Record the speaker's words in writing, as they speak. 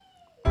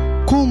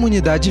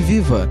Comunidade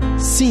Viva.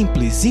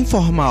 Simples,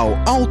 informal,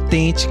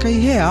 autêntica e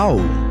real.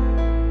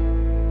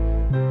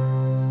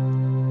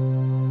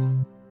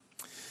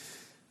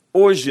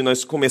 Hoje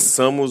nós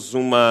começamos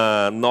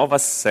uma nova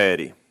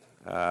série.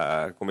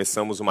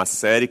 Começamos uma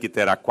série que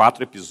terá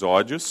 4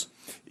 episódios.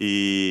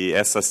 E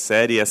essa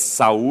série é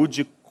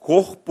Saúde,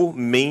 Corpo,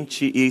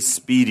 Mente e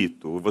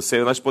Espírito.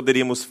 Nós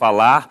poderíamos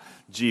falar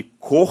de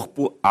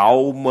corpo,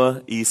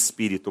 alma e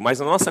espírito. Mas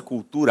na nossa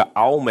cultura,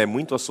 alma é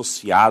muito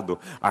associado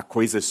a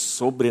coisas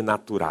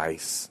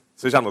sobrenaturais.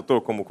 Você já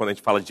notou como quando a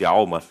gente fala de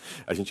alma,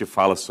 a gente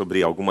fala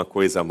sobre alguma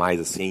coisa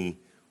mais assim...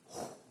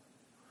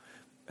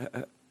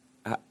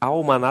 A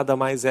alma nada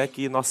mais é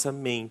que nossa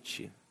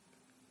mente.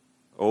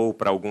 Ou,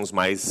 para alguns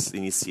mais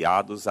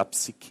iniciados, a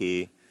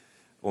psique,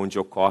 onde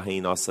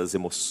ocorrem nossas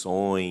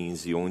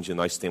emoções e onde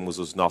nós temos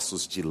os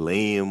nossos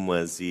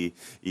dilemas e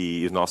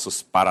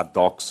nossos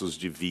paradoxos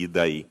de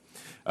vida aí.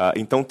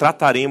 Então,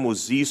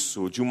 trataremos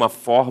isso de uma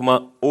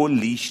forma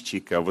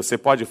holística. Você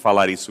pode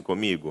falar isso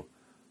comigo?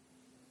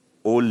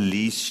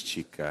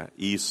 Holística,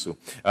 isso.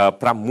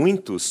 Para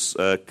muitos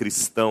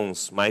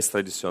cristãos mais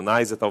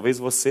tradicionais, e talvez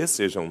você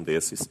seja um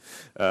desses,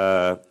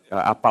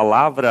 a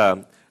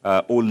palavra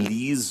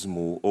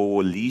holismo ou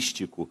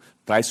holístico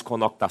traz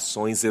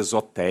conotações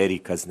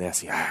esotéricas, né?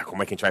 Assim,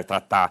 como é que a gente vai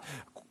tratar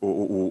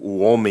o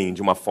homem de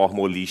uma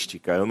forma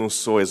holística? Eu não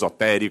sou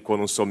esotérico, eu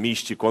não sou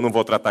místico, eu não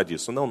vou tratar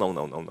disso. Não.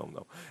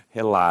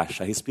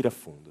 Relaxa, respira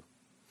fundo.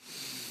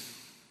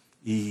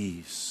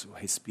 Isso,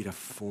 respira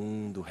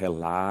fundo,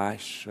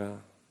 relaxa.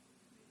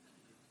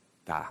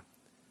 Tá.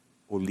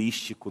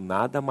 Holístico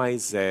nada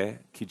mais é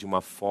que de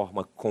uma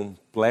forma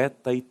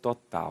completa e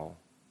total.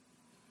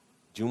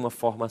 De uma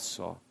forma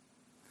só.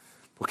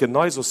 Porque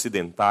nós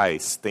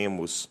ocidentais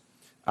temos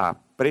a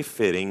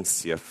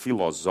preferência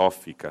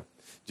filosófica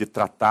de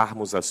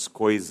tratarmos as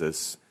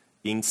coisas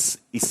em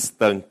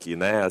estanque,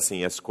 né?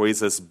 Assim, as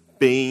coisas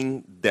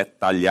bem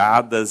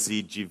detalhadas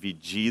e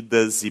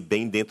divididas e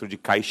bem dentro de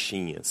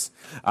caixinhas.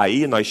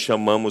 Aí nós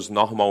chamamos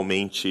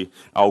normalmente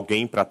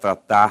alguém para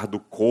tratar do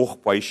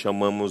corpo, aí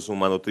chamamos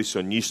uma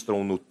nutricionista,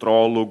 um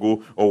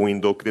nutrólogo, ou um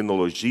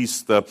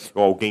endocrinologista,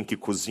 ou alguém que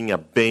cozinha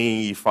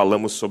bem e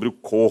falamos sobre o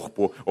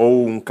corpo,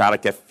 ou um cara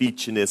que é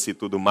fitness e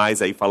tudo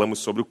mais, aí falamos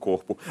sobre o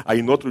corpo.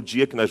 Aí no outro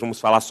dia que nós vamos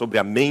falar sobre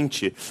a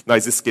mente,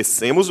 nós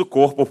esquecemos o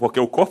corpo, porque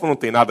o corpo não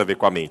tem nada a ver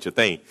com a mente,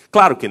 tem?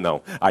 Claro que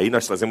não. Aí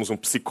nós trazemos um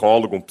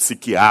psicólogo, um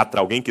psiquiatra,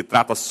 alguém que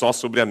trata só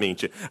sobre a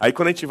mente. Aí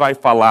quando a gente vai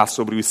falar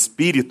sobre o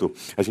espírito,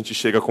 a gente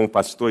chega com o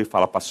pastor e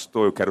fala: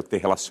 pastor, eu quero ter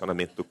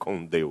relacionamento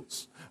com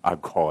Deus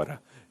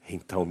agora,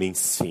 então me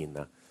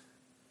ensina.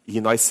 E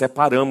nós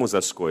separamos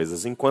as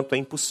coisas, enquanto é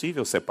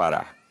impossível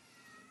separar.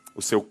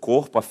 O seu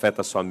corpo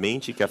afeta a sua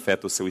mente, que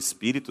afeta o seu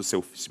espírito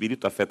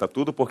afeta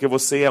tudo, porque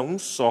você é um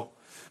só.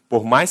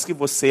 Por mais que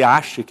você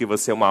ache que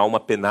você é uma alma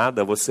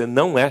penada, você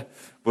não é.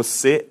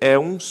 Você é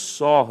um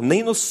só.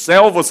 Nem no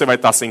céu você vai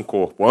estar sem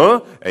corpo.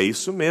 É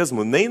isso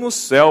mesmo, nem no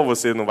céu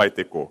você não vai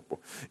ter corpo.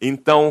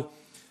 Então,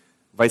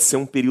 vai ser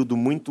um período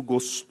muito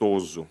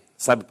gostoso.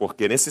 Sabe por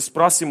quê? Nesses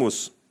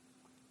próximos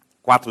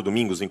 4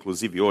 domingos,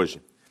 inclusive hoje,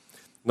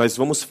 nós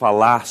vamos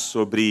falar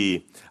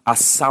sobre a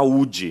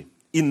saúde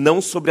e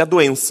não sobre a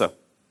doença.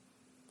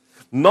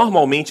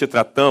 Normalmente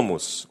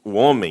tratamos o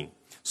homem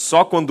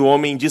só quando o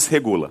homem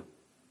desregula.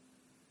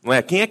 Não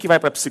é? Quem é que vai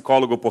para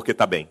psicólogo porque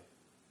está bem?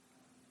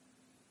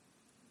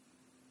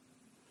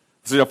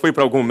 Você já foi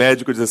para algum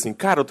médico e diz assim: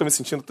 cara, eu estou me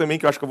sentindo também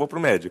que eu acho que eu vou para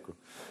o médico.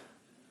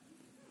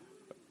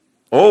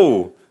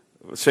 Ou,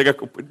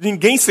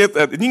 ninguém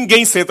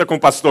senta com o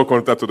pastor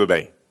quando está tudo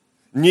bem.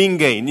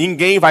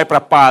 Ninguém vai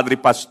para padre,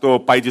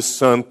 pastor, pai de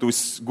santo,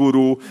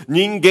 guru.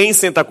 Ninguém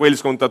senta com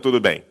eles quando está tudo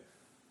bem.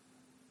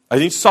 A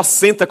gente só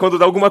senta quando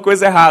dá alguma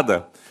coisa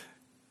errada.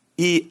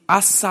 E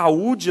a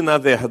saúde, na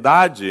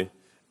verdade,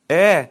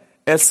 é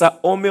essa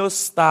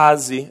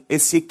homeostase,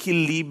 esse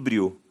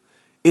equilíbrio,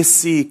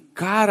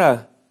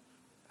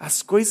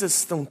 as coisas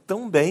estão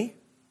tão bem.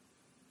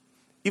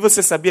 E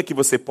você sabia que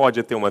você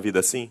pode ter uma vida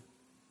assim?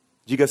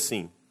 Diga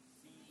sim.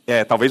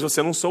 Talvez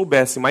você não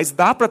soubesse, mas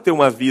dá para ter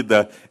uma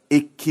vida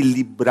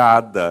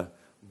equilibrada,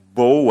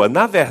 boa.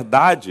 Na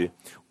verdade,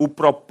 o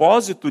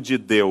propósito de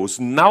Deus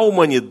na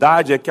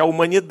humanidade é que a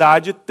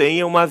humanidade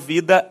tenha uma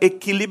vida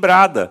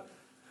equilibrada.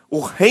 O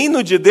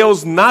reino de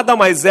Deus nada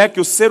mais é que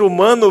o ser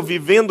humano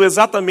vivendo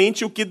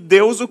exatamente o que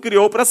Deus o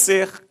criou para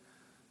ser.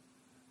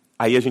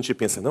 Aí a gente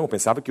pensa, eu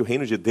pensava que o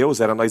reino de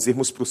Deus era nós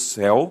irmos para o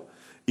céu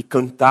e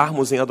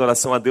cantarmos em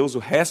adoração a Deus o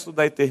resto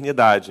da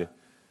eternidade.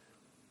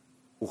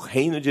 O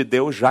reino de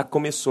Deus já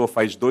começou,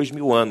 faz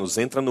 2000 anos,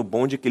 entra no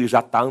bonde que ele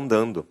já está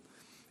andando.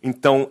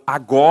 Então,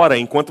 agora,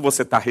 enquanto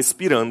você está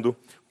respirando,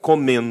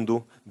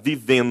 comendo,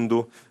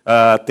 vivendo,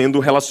 tendo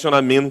um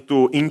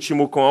relacionamento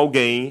íntimo com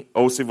alguém,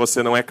 ou se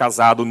você não é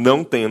casado,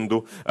 não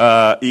tendo,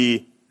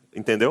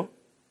 entendeu?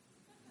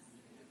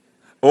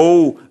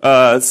 Ou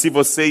se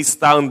você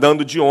está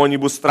andando de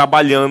ônibus,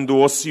 trabalhando,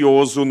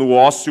 ocioso, no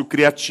ócio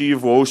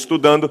criativo, ou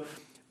estudando,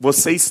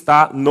 você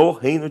está no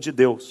reino de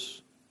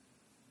Deus.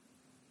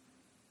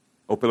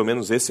 Ou pelo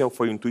menos esse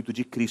foi o intuito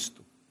de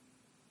Cristo.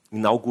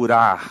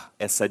 inaugurar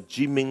essa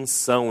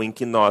dimensão em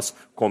que nós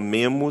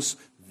comemos,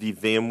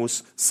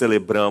 vivemos,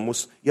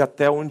 celebramos e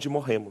até onde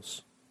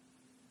morremos.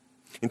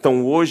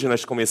 Então hoje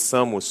nós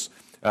começamos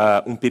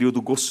um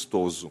período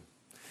gostoso,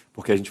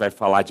 porque a gente vai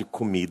falar de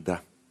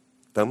comida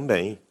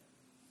também.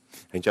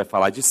 A gente vai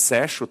falar de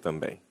sexo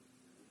também.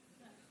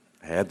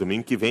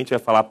 Domingo que vem a gente vai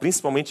falar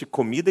principalmente de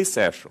comida e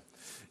sexo.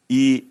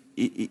 E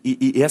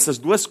essas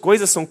duas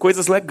coisas são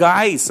coisas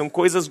legais, são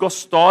coisas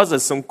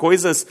gostosas, são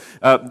coisas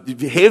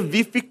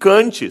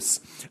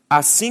revivificantes.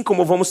 Assim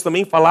como vamos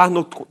também falar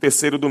no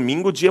terceiro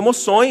domingo de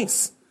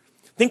emoções.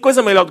 Tem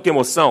coisa melhor do que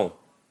emoção?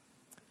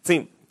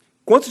 Sim.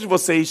 Quantos de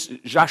vocês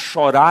já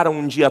choraram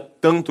um dia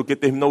tanto que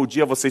terminou o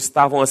dia, vocês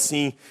estavam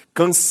assim,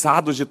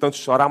 cansados de tanto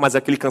chorar, mas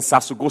aquele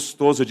cansaço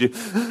gostoso de...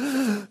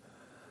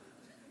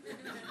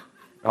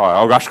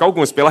 Eu acho que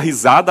alguns, pela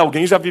risada,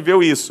 alguém já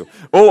viveu isso.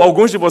 Ou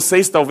alguns de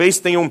vocês talvez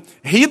tenham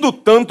rido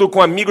tanto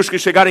com amigos que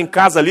chegaram em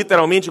casa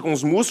literalmente com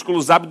os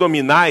músculos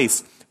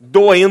abdominais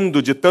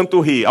doendo de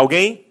tanto rir.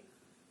 Alguém?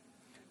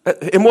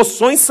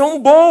 Emoções são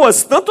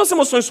boas, tanto as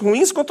emoções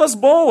ruins quanto as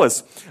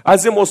boas.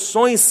 As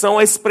emoções são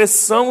a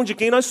expressão de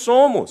quem nós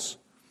somos.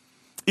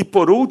 E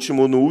por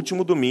último, no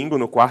último domingo,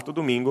 no quarto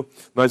domingo,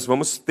 nós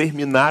vamos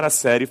terminar a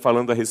série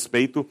falando a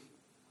respeito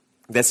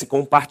desse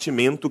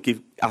compartimento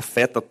que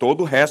afeta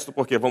todo o resto,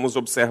 porque vamos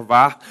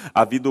observar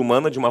a vida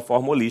humana de uma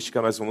forma holística.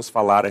 Nós vamos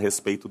falar a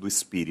respeito do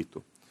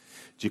espírito,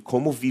 de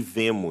como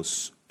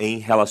vivemos em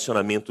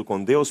relacionamento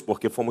com Deus,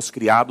 porque fomos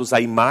criados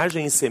à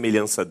imagem e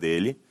semelhança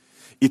dele,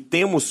 e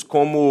temos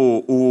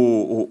como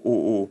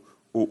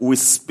o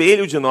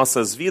espelho de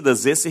nossas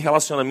vidas esse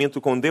relacionamento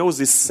com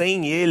Deus, e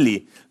sem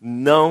ele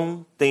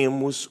não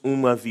temos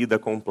uma vida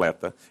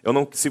completa.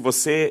 Se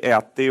você é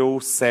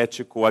ateu,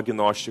 cético,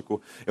 agnóstico,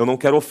 eu não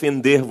quero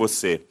ofender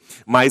você,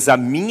 mas a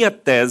minha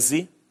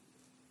tese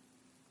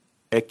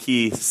é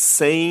que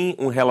sem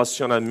um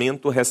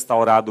relacionamento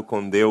restaurado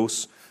com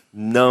Deus,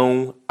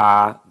 não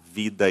há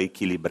vida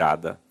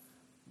equilibrada.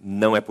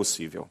 Não é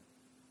possível.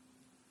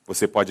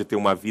 Você pode ter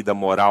uma vida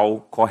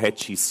moral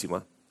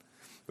corretíssima.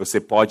 Você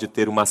pode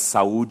ter uma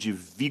saúde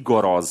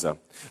vigorosa.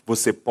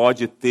 Você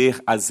pode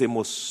ter as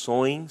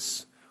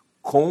emoções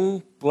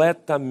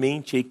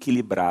completamente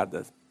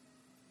equilibradas.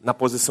 Na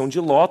posição de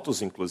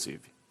lótus,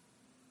 inclusive.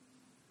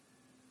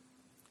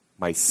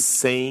 Mas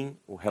sem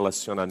o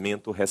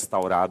relacionamento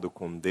restaurado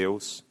com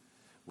Deus,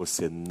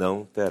 você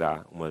não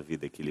terá uma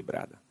vida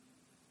equilibrada.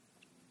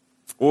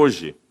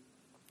 Hoje,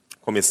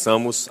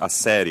 começamos a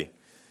série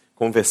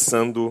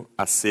conversando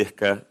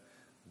acerca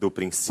do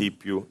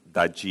princípio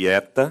da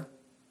dieta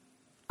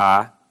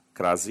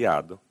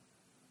acraseado,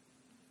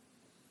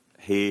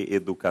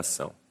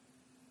 reeducação.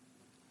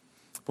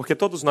 Porque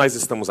todos nós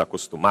estamos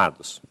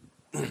acostumados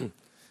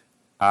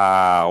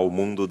ao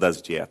mundo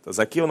das dietas.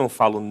 Aqui eu não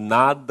falo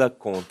nada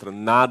contra,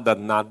 nada,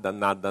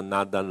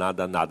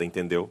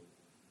 entendeu?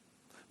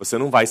 Você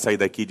não vai sair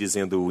daqui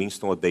dizendo o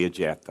Winston odeia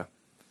dieta.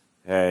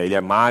 Ele é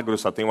magro,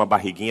 só tem uma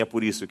barriguinha,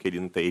 por isso que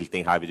ele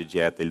tem raiva de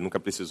dieta, ele nunca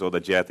precisou da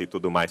dieta e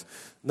tudo mais.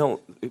 Não,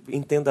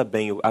 entenda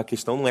bem, a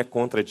questão não é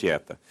contra a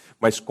dieta,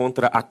 mas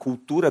contra a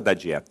cultura da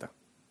dieta.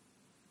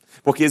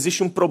 Porque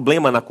existe um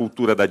problema na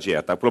cultura da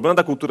dieta. O problema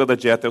da cultura da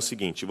dieta é o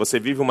seguinte: você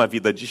vive uma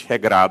vida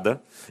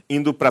desregrada,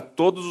 indo para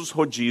todos os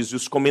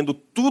rodízios, comendo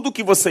tudo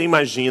que você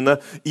imagina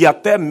e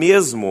até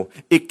mesmo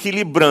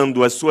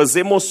equilibrando as suas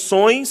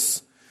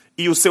emoções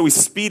e o seu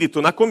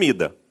espírito na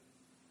comida.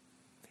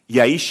 E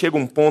aí chega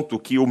um ponto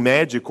que o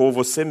médico, ou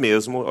você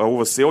mesmo, ou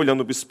você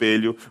olhando no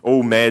espelho, ou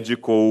o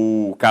médico,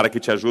 ou o cara que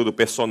te ajuda, o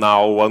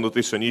personal, ou a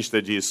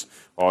nutricionista diz: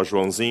 ó,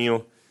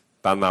 Joãozinho,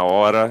 tá na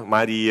hora,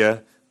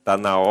 Maria, tá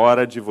na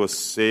hora de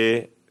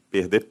você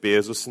perder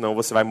peso, senão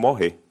você vai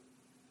morrer.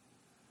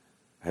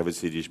 Aí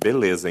você diz: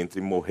 beleza, entre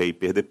morrer e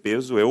perder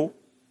peso, eu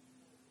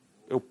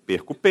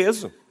perco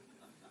peso.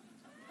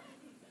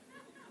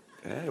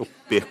 Eu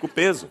perco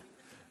peso.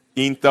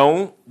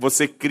 Então,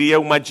 você cria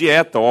uma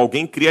dieta, ou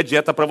alguém cria a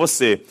dieta para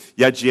você.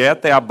 E a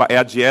dieta é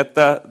a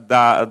dieta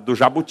do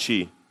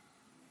jabuti.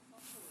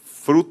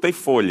 Fruta e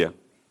folha.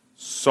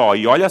 Só.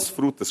 E olha as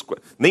frutas.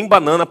 Nem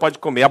banana pode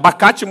comer.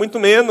 Abacate muito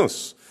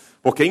menos.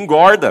 Porque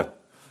engorda.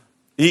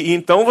 E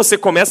então você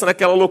começa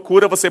naquela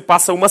loucura, você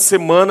passa uma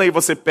semana e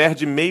você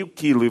perde meio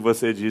quilo. E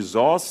você diz: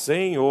 ó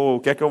Senhor, o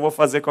que é que eu vou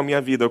fazer com a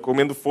minha vida? Eu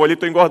comendo folha e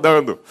estou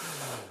engordando.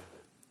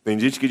 Tem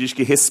gente que diz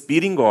que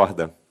respira e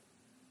engorda.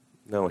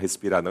 Não,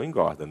 respirar não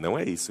engorda, não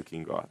é isso que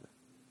engorda.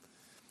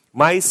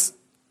 Mas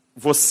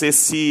você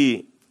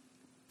se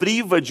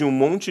priva de um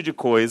monte de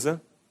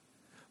coisa,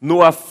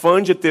 no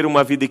afã de ter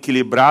uma vida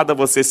equilibrada,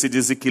 você se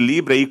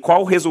desequilibra, e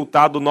qual o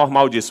resultado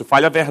normal disso?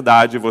 Fale a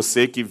verdade,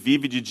 você que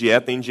vive de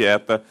dieta em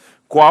dieta,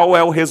 qual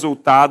é o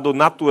resultado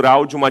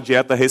natural de uma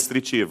dieta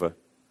restritiva?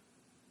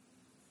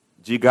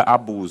 Diga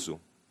abuso.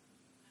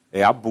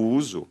 É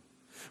abuso.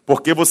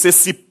 Porque você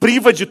se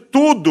priva de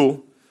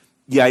tudo.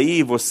 E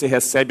aí você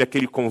recebe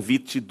aquele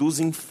convite dos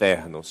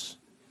infernos.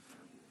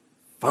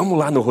 Vamos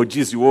lá no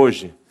rodízio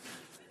hoje?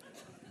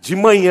 De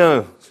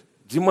manhã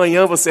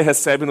você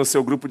recebe no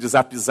seu grupo de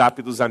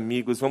zap dos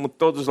amigos, vamos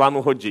todos lá no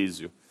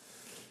rodízio.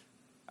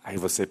 Aí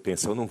você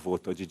pensa, eu não vou,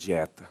 estou de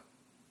dieta.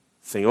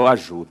 Senhor,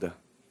 ajuda.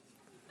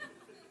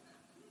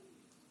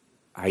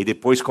 Aí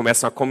depois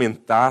começam a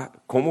comentar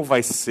como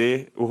vai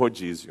ser o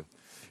rodízio.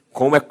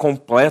 Como é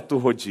completo o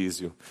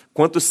rodízio.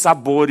 Quantos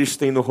sabores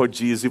tem no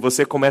rodízio. E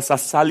você começa a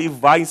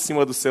salivar em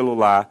cima do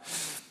celular.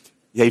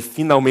 E aí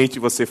finalmente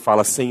você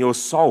fala, Senhor,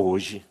 só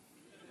hoje.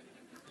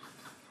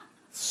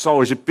 Só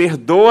hoje.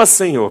 Perdoa,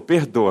 Senhor.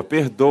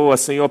 Perdoa,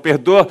 Senhor.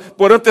 Perdoa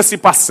por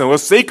antecipação. Eu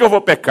sei que eu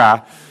vou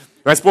pecar.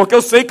 Mas porque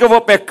eu sei que eu vou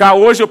pecar,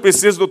 hoje eu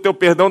preciso do teu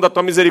perdão, da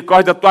tua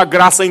misericórdia, da tua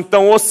graça.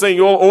 Então, ô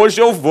Senhor,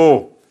 hoje eu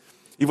vou.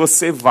 E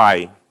você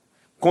vai.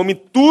 Come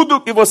tudo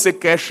o que você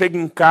quer, chega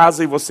em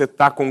casa e você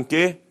está com o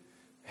quê?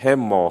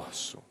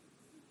 Remorso.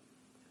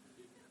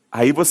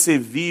 Aí você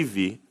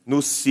vive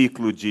no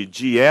ciclo de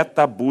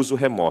dieta, abuso,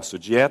 remorso.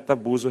 Dieta,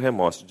 abuso,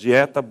 remorso.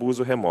 Dieta,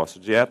 abuso, remorso.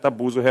 Dieta,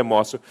 abuso,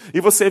 remorso. E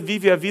você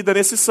vive a vida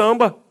nesse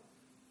samba.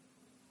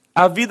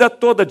 A vida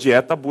toda,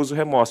 dieta, abuso,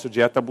 remorso.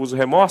 Dieta, abuso,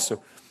 remorso.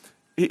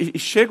 E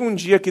chega um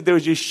dia que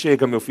Deus diz,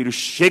 chega meu filho,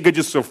 chega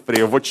de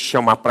sofrer, eu vou te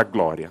chamar para a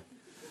glória.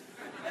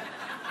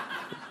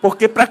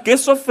 Porque para que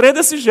sofrer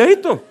desse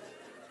jeito?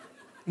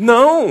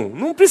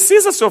 Não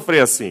precisa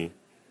sofrer assim.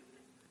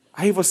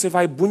 Aí você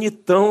vai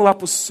bonitão lá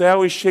para o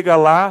céu e chega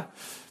lá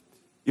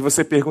e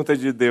você pergunta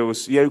de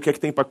Deus, e aí o que é que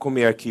tem para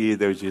comer aqui?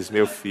 Deus diz,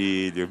 meu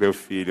filho,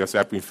 você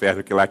vai para o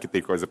inferno que lá que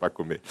tem coisa para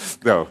comer.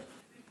 Não,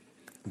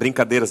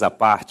 brincadeiras à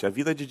parte, a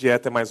vida de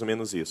dieta é mais ou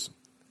menos isso.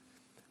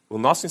 O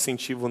nosso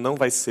incentivo não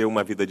vai ser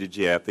uma vida de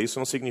dieta. Isso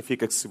não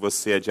significa que se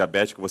você é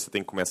diabético, você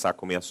tem que começar a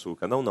comer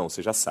açúcar. Não,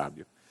 você já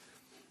sabe.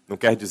 Não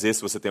quer dizer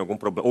se você tem algum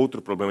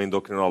outro problema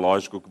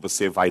endocrinológico que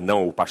você vai,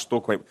 não, o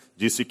pastor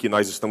disse que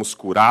nós estamos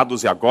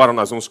curados e agora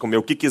nós vamos comer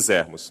o que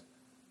quisermos.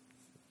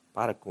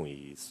 Para com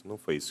isso, não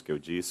foi isso que eu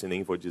disse,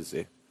 nem vou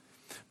dizer.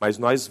 Mas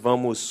nós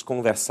vamos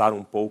conversar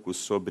um pouco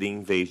sobre,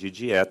 em vez de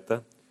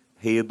dieta,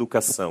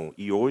 reeducação.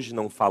 E hoje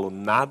não falo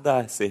nada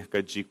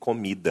acerca de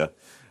comida.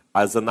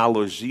 As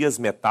analogias,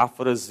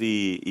 metáforas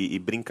e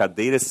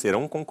brincadeiras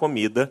serão com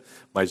comida,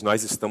 mas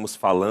nós estamos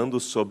falando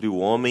sobre o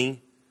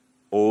homem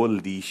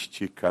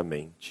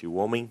holisticamente, o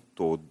homem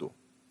todo.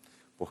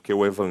 Porque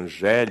o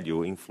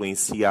Evangelho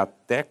influencia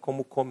até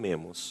como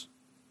comemos,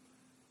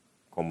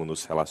 como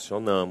nos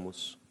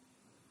relacionamos,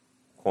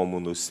 como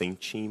nos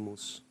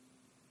sentimos,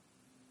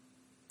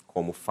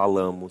 como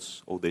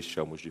falamos ou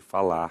deixamos de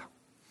falar.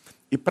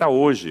 E para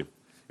hoje,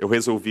 eu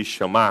resolvi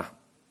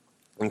chamar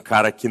um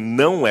cara que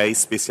não é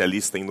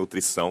especialista em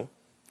nutrição,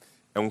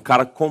 é um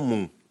cara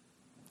comum.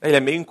 Ele é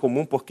meio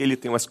incomum porque ele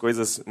tem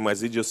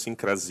umas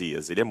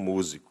idiosincrasias, ele é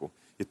músico.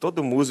 E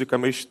todo músico é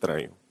meio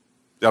estranho.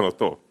 Já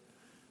notou?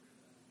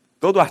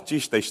 Todo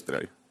artista é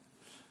estranho.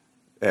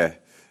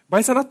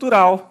 Mas é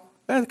natural.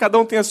 Cada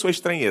um tem a sua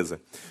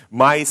estranheza.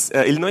 Mas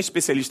ele não é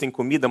especialista em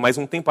comida, mas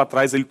um tempo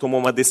atrás ele tomou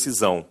uma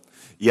decisão.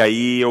 E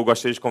aí eu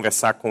gostaria de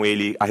conversar com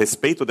ele a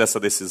respeito dessa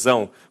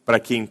decisão, para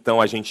que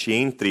então a gente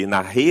entre na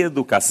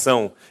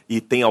reeducação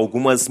e tenha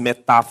algumas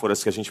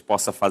metáforas que a gente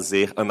possa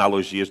fazer,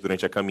 analogias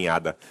durante a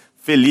caminhada.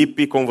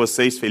 Felipe, com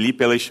vocês,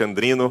 Felipe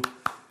Alexandrino.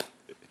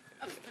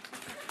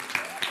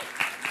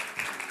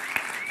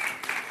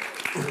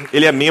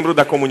 Ele é membro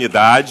da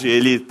comunidade,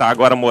 ele está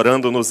agora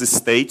morando nos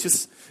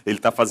States, ele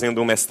está fazendo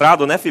um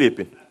mestrado, né,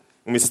 Felipe?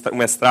 Um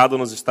mestrado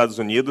nos Estados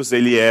Unidos,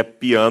 ele é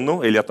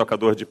piano, ele é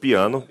tocador de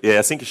piano, é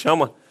assim que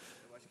chama?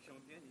 Eu acho que chama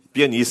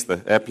pianista.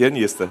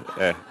 Pianista.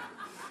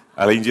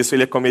 Além disso,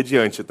 ele é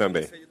comediante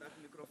também.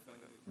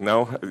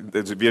 Não,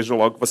 eu vejo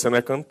logo que você não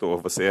é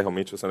cantor,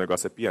 realmente o seu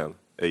negócio é piano,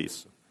 é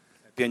isso.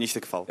 É pianista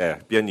que fala.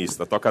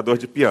 Pianista, tocador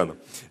de piano.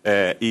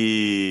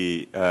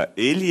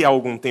 Ele, há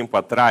algum tempo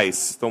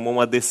atrás, tomou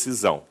uma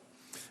decisão.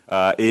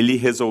 Ele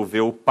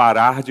resolveu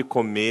parar de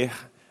comer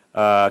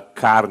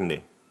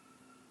carne.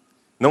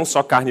 Não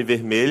só carne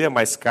vermelha,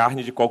 mas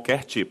carne de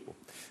qualquer tipo.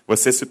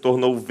 Você se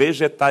tornou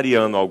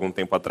vegetariano há algum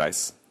tempo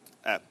atrás.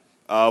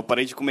 Eu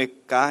parei de comer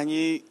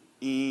carne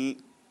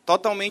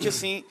totalmente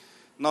assim,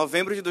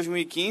 novembro de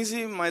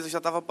 2015, mas eu já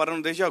estava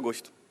parando desde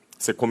agosto.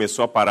 Você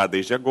começou a parar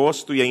desde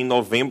agosto e aí em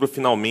novembro,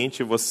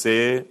 finalmente,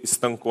 você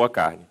estancou a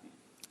carne.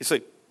 Isso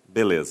aí.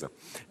 Beleza.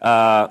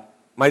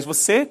 Mas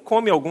você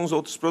come alguns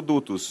outros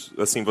produtos.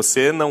 Assim,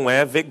 você não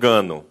é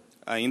vegano.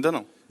 Ainda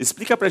não.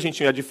 Explica pra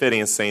gente a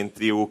diferença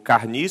entre o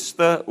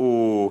carnista,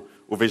 o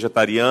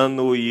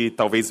vegetariano e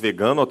talvez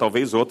vegano, ou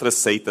talvez outras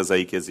seitas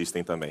aí que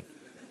existem também.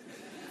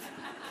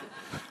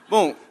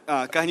 Bom,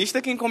 carnista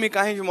é quem come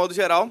carne de modo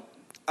geral.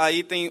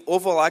 Aí tem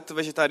ovo-lacto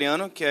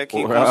vegetariano, que é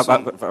quem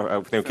consome...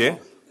 Tem o quê?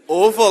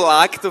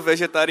 Ovo-lacto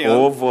vegetariano.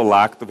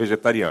 Ovo-lacto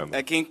vegetariano.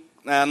 É quem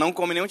não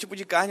come nenhum tipo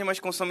de carne, mas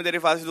consome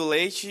derivados do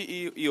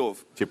leite e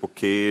ovo. Tipo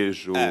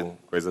queijo,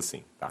 coisa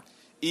assim. Tá.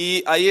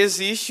 E aí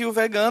existe o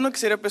vegano, que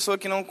seria a pessoa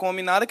que não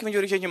come nada que vem de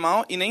origem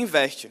animal e nem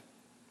investe.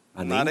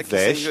 Nada que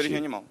seja de origem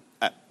animal.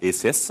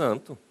 Esse é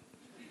santo.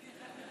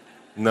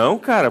 Não,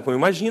 cara,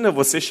 imagina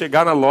você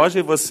chegar na loja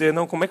e você...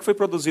 Não, como é que foi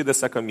produzida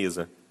essa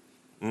camisa?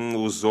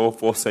 Usou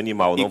força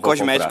animal, não vou comprar. E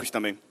cosméticos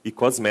também. E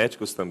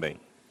cosméticos também.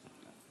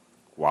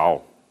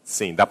 Uau.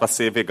 Sim, dá para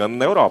ser vegano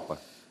na Europa.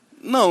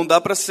 Não, dá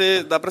pra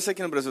ser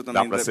aqui no Brasil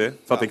também. Dá pra ser?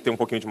 Só tem que ter um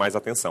pouquinho de mais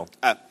atenção.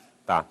 É.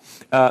 Tá.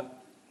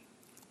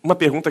 Uma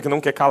pergunta que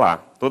não quer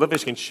calar. Toda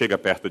vez que a gente chega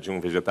perto de um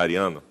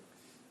vegetariano,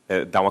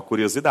 dá uma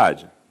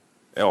curiosidade.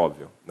 É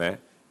óbvio, né?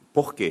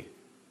 Por quê?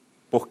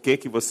 Por que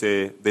que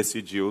você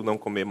decidiu não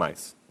comer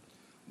mais?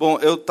 Bom,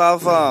 eu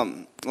estava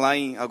lá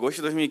em agosto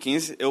de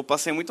 2015, eu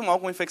passei muito mal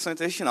com infecção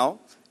intestinal,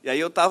 e aí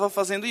eu estava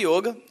fazendo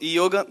yoga, e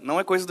yoga não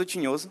é coisa do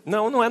tinhoso.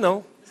 Não, não é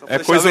não. Só pra É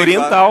deixar coisa bem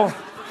oriental.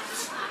 claro.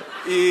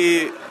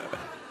 E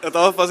eu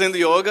estava fazendo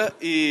yoga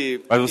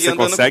e Mas você andando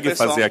com o consegue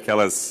pessoal. fazer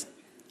aquelas...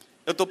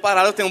 Eu tô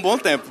parado, tem um bom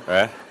tempo.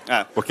 É?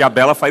 É. Porque a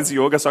Bela faz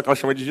yoga, só que ela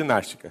chama de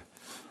ginástica.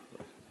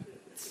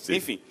 Sim.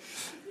 Enfim.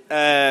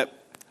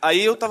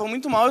 Aí eu estava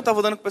muito mal, eu estava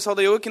andando com o pessoal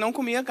da yoga que não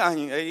comia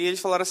carne. Aí eles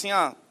falaram assim,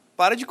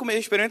 para de comer,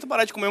 experimenta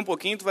parar de comer um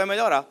pouquinho, tu vai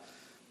melhorar.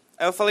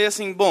 Aí eu falei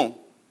assim,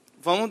 bom,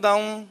 vamos dar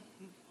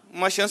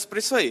uma chance para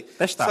isso aí.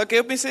 Testar. Só que aí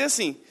eu pensei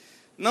assim,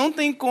 não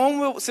tem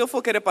como, se eu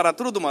for querer parar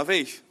tudo de uma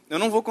vez, eu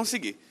não vou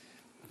conseguir.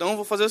 Então eu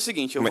vou fazer o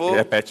seguinte,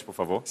 Repete, por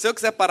favor. se eu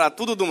quiser parar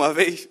tudo de uma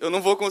vez, eu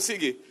não vou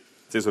conseguir.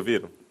 Vocês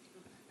ouviram?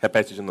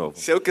 Repete de novo.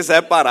 Se eu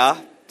quiser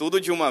parar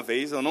tudo de uma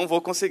vez, eu não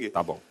vou conseguir.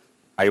 Tá bom.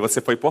 Aí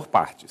você foi por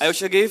partes. Aí eu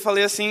cheguei e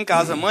falei assim em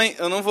casa, mãe,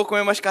 eu não vou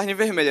comer mais carne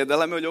vermelha. Daí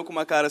ela me olhou com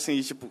uma cara assim,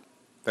 de tipo,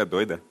 É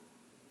doida?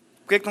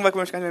 por que tu não vai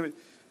comer mais carne vermelha?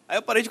 Aí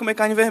eu parei de comer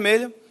carne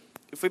vermelha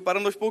e fui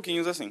parando aos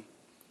pouquinhos, assim.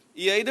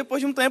 E aí,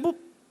 depois de um tempo,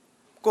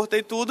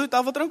 cortei tudo e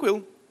estava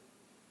tranquilo.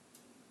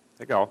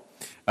 Legal.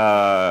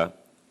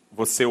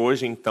 Você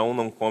hoje, então,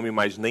 não come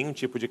mais nenhum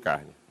tipo de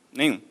carne?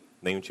 Nenhum.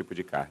 Nenhum tipo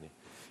de carne.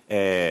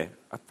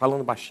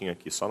 Falando baixinho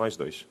aqui, só nós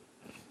dois.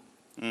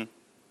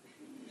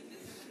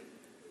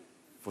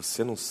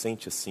 Você não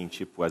sente, assim,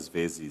 tipo, às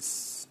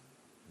vezes,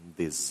 um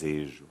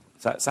desejo?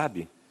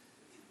 Sabe?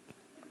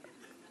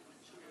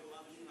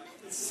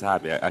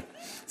 Sabe?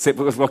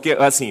 Porque,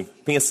 assim,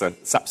 pensa,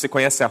 sabe, você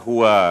conhece a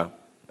rua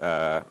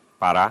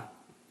Pará?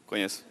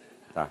 Conheço.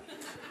 Tá.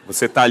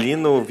 Você está ali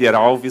no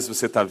Vieralves,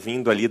 você está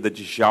vindo ali da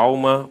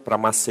Djalma para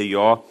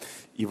Maceió,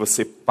 e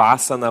você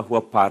passa na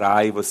rua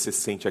Pará e você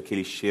sente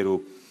aquele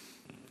cheiro...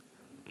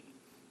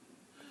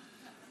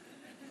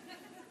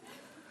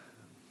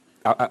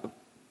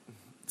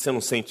 Você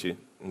não sente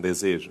um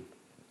desejo?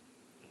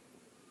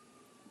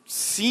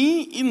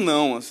 Sim e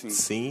não, assim.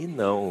 Sim e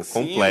não, Sim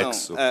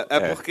complexo. e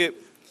não. Porque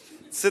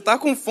você tá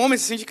com fome,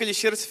 você sente aquele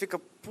cheiro, você fica,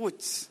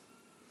 putz.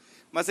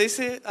 Mas aí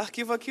você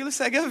arquiva aquilo e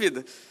segue a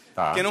vida.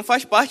 Tá. Porque não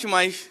faz parte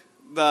mais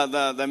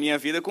da minha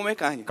vida comer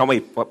carne. Calma aí,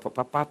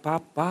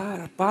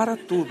 para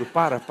tudo,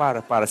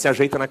 para. Se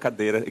ajeita na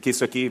cadeira, que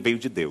isso aqui veio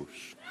de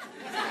Deus.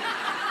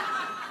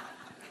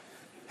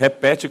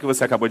 Repete o que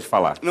você acabou de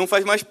falar. Não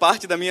faz mais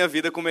parte da minha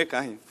vida comer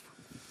carne.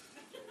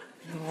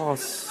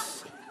 Nossa.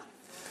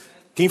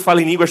 Quem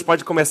fala em línguas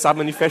pode começar a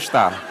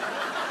manifestar.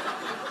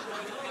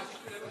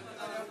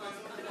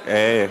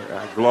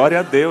 Glória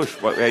a Deus,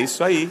 é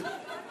isso aí.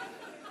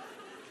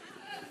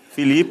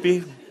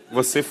 Felipe,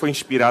 você foi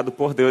inspirado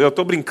por Deus. Eu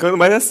estou brincando,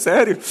 mas é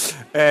sério.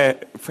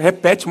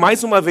 Repete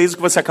mais uma vez o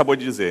que você acabou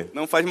de dizer.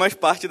 Não faz mais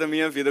parte da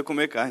minha vida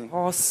comer carne.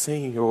 Ó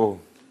Senhor,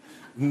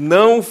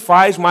 não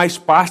faz mais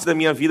parte da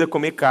minha vida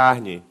comer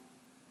carne.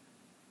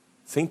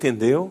 Você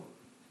entendeu?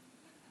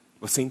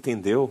 Você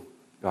entendeu?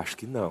 Eu acho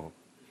que não.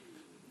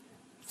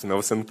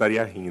 Senão você não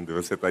estaria rindo,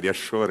 você estaria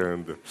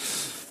chorando.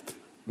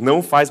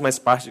 Não faz mais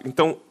parte...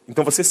 Então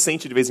você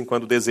sente de vez em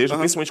quando o desejo,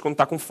 principalmente quando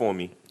está com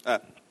fome.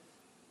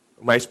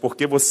 Mas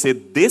porque você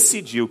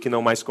decidiu que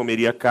não mais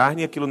comeria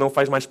carne, aquilo não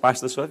faz mais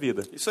parte da sua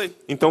vida. Isso aí.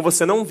 Então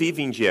você não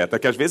vive em dieta.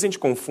 Que às vezes a gente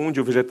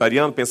confunde o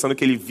vegetariano pensando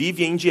que ele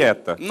vive em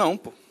dieta. Não,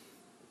 pô.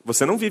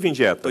 Você não vive em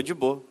dieta. Tô de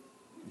boa.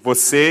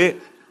 Você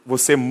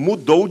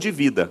mudou de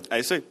vida. É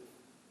isso aí.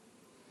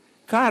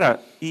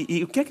 Cara,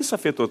 e o que é que isso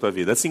afetou a tua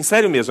vida? Assim,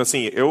 sério mesmo,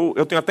 assim,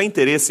 eu tenho até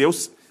interesse,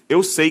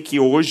 eu sei que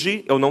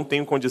hoje eu não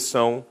tenho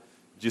condição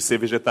de ser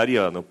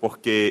vegetariano,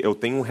 porque eu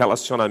tenho um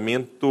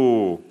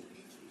relacionamento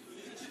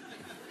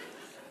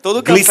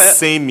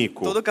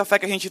glicêmico. Todo café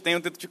que a gente tem,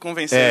 eu tento te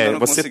convencer, eu não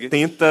consegui.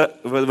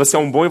 Você é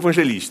um bom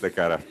evangelista,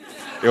 cara.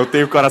 Eu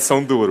tenho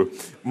coração duro.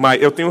 Mas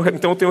eu tenho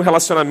um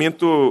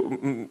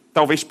relacionamento,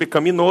 talvez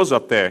pecaminoso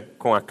até,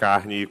 com a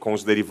carne, com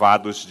os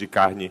derivados de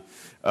carne.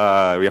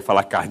 Eu ia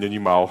falar carne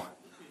animal.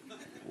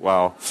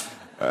 Uau.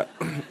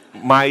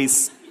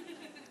 Mas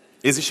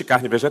existe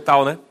carne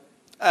vegetal, né?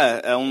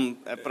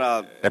 É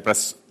pra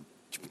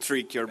tipo,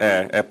 trick your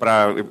brain. É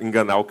pra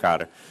enganar o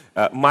cara.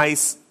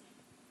 Mas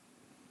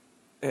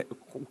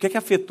o que é que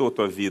afetou a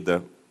tua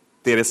vida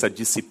ter essa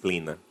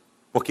disciplina?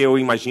 Porque eu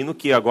imagino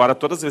que agora,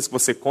 todas as vezes que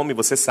você come,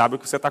 você sabe o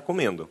que você está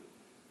comendo.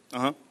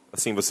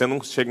 Assim, você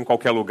não chega em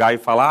qualquer lugar e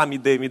fala, me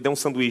dê um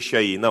sanduíche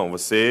aí. Não,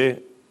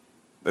 você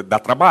dá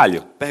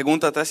trabalho.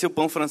 Pergunta até se o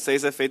pão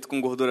francês é feito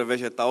com gordura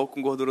vegetal ou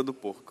com gordura do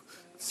porco.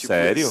 Tipo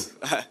sério? Isso.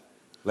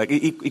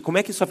 E como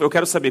é que isso afetou? Eu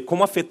quero saber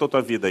como afetou a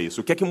tua vida isso.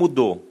 O que é que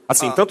mudou?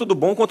 Assim, tanto do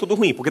bom quanto do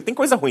ruim. Porque tem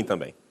coisa ruim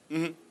também.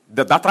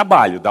 Dá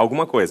trabalho, dá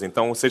alguma coisa.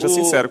 Então, seja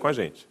sincero com a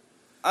gente.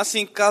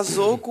 Assim,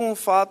 casou com o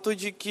fato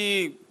de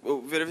que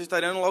eu virei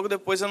vegetariano logo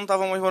depois eu não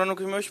estava mais morando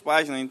com os meus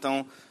pais, né?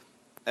 Então,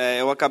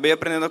 eu acabei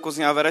aprendendo a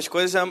cozinhar várias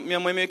coisas. A minha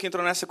mãe meio que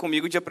entrou nessa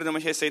comigo de aprender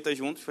umas receitas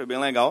juntos, foi bem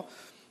legal.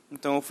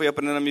 Então eu fui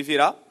aprendendo a me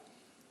virar.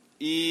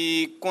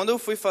 E quando eu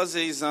fui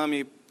fazer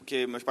exame,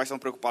 porque meus pais estavam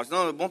preocupados,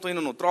 não, é bom tô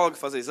indo no nutrólogo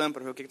fazer exame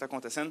para ver o que está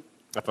acontecendo.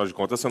 Afinal de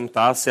contas, você não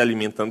está se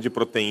alimentando de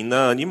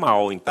proteína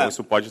animal, então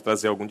isso pode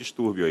trazer algum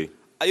distúrbio aí.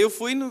 Aí eu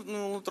fui no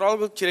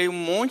nutrólogo, tirei um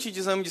monte de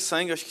exame de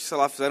sangue, acho que, sei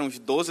lá, fizeram uns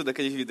 12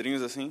 daqueles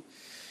vidrinhos assim.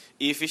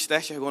 E fiz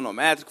teste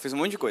ergonométrico, fiz um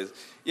monte de coisa.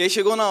 E aí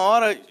chegou na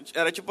hora,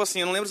 era tipo assim,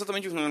 eu não lembro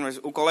exatamente os números, mas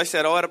o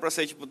colesterol era para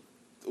ser tipo,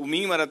 o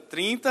mínimo era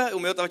 30, o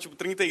meu tava tipo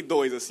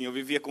 32, assim, eu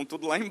vivia com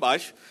tudo lá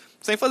embaixo,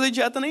 sem fazer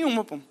dieta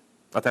nenhuma, pô.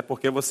 Até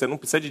porque você não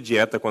precisa de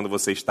dieta quando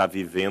você está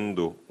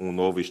vivendo um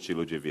novo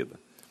estilo de vida.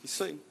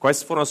 Isso aí.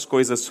 Quais foram as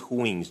coisas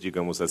ruins,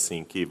 digamos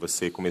assim, que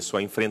você começou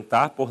a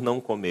enfrentar por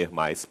não comer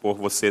mais, por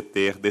você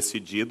ter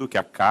decidido que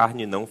a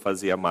carne não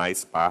fazia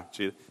mais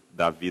parte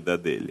da vida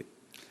dele?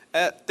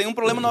 Tem um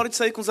problema na hora de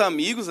sair com os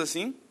amigos,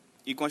 assim,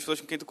 e com as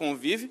pessoas com quem tu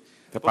convive.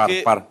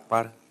 Porque...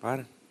 Para.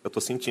 Eu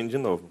estou sentindo de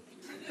novo.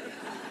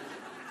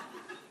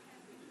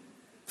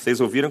 Vocês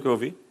ouviram o que eu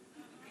ouvi?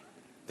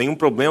 Tem um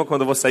problema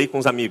quando eu vou sair com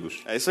os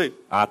amigos. É isso aí.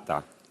 Ah,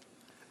 tá.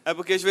 É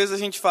porque às vezes a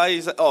gente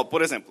faz...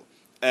 por exemplo,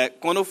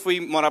 quando eu fui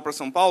morar para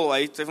São Paulo,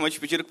 aí teve uma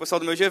despedida com o pessoal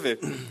do meu GV.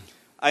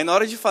 Aí na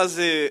hora de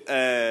fazer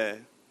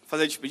a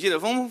despedida,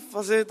 vamos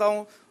fazer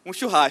um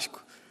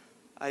churrasco.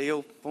 Aí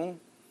eu, bom,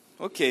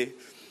 ok.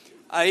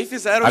 Aí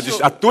fizeram...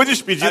 A tua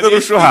despedida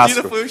no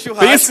churrasco. Foi um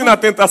churrasco. Pense na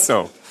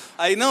tentação.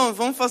 Aí, não,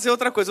 vamos fazer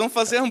outra coisa, vamos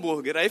fazer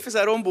hambúrguer. Aí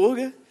fizeram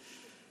hambúrguer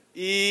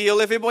e eu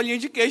levei bolinha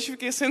de queijo e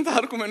fiquei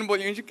sentado comendo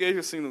bolinha de queijo,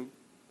 assim,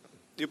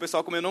 e o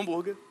pessoal comendo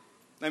hambúrguer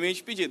na minha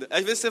despedida.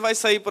 Às vezes você vai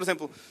sair, por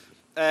exemplo,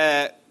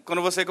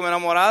 quando você com a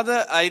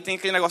namorada, aí tem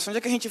aquele negócio, onde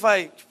é que a gente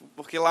vai? Tipo,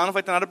 porque lá não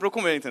vai ter nada para eu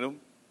comer, entendeu?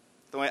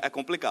 Então é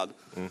complicado.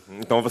 Uhum.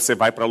 Então você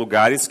vai para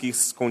lugares que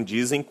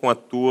condizem com a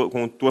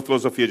tua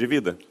filosofia de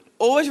vida?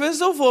 Ou às vezes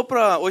eu vou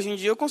para... Hoje em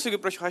dia eu consigo ir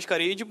para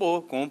churrascaria de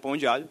boa, com um pão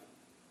de alho.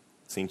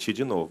 Senti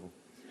de novo.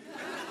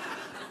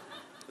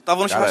 Eu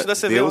estava no churrasco da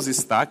CV. Deus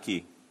está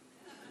aqui.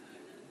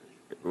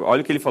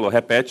 Olha o que ele falou,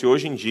 repete,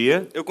 hoje em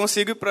dia... Eu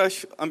consigo ir para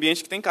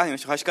ambiente que tem carne, na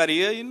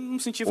churrascaria, e não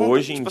sentir vontade.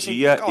 Hoje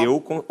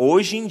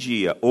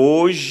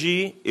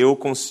eu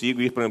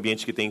consigo ir para um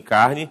ambiente que tem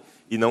carne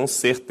e não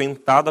ser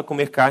tentado a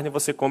comer carne,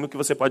 você come o que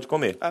você pode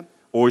comer.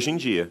 Hoje em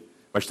dia.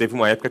 Mas teve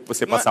uma época que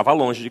você passava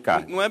longe de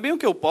carne. Não é bem o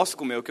que eu posso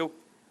comer, é o que eu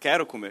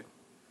quero comer.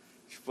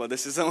 Tipo, a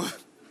decisão...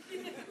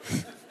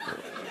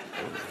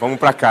 Vamos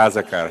para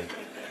casa, cara.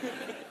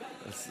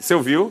 Você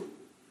ouviu?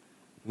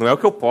 Não é o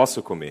que eu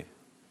posso comer.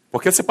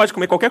 Porque você pode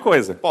comer qualquer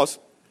coisa.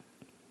 Posso.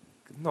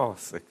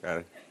 Nossa,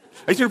 cara.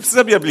 A gente não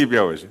precisa abrir a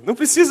Bíblia hoje. Não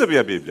precisa abrir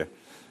a Bíblia.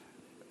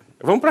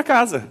 Vamos para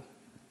casa.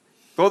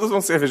 Todos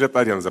vão ser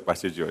vegetarianos a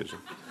partir de hoje.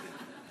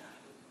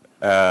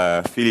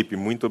 Felipe,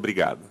 muito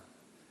obrigado.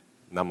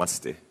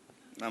 Namastê.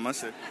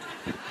 Namastê.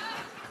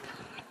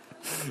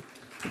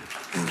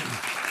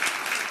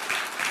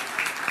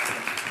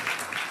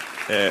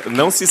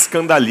 Não se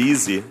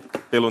escandalize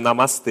pelo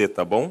namastê,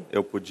 tá bom?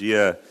 Eu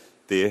podia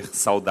ter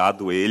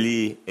saudado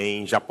ele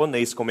em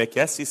japonês. Como é que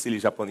é, Cícili,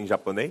 em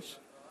japonês?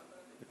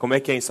 Como é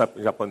que é em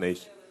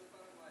japonês?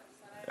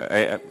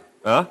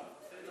 Hã?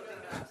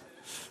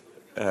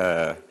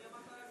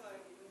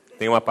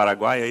 Tem uma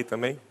Paraguai aí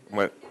também?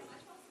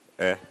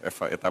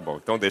 Tá bom.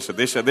 Então deixa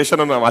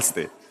no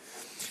namastê.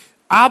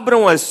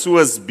 Abram as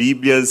suas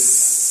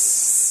Bíblias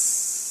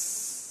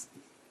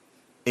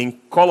em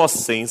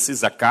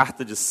Colossenses, a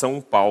carta de São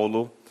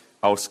Paulo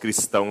aos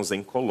cristãos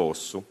em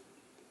Colosso.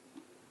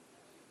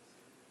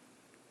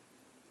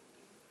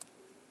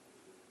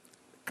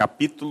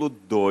 Capítulo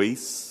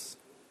 2,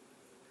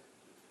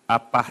 a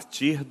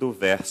partir do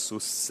verso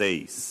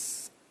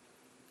 6.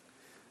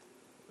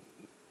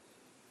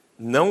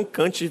 Não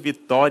cante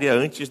vitória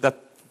antes da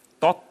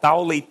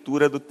total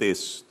leitura do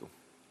texto.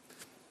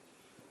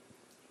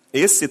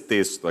 Esse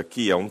texto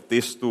aqui é um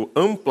texto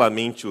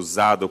amplamente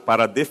usado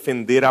para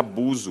defender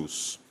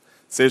abusos,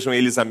 sejam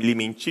eles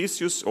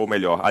alimentícios, ou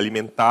melhor,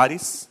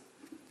 alimentares,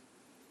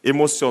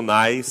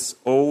 emocionais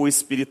ou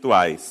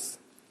espirituais.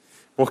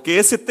 Porque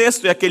esse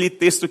texto é aquele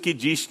texto que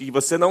diz que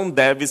você não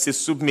deve se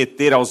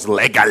submeter aos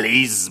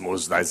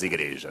legalismos das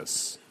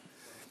igrejas.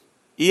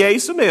 E é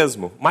isso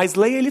mesmo, mas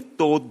leia ele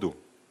todo.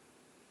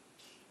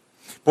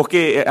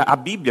 Porque a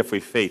Bíblia foi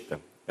feita,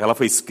 ela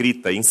foi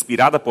escrita,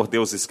 inspirada por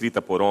Deus,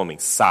 escrita por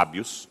homens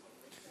sábios,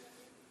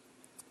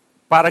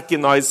 para que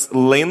nós,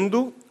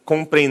 lendo,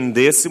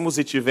 compreendêssemos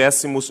e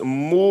tivéssemos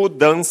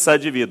mudança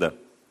de vida.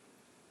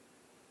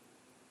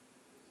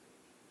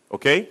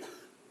 Ok?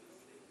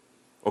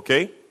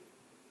 Ok?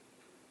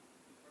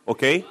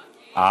 Ok?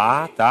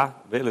 Ah,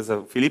 tá.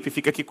 Beleza. Felipe,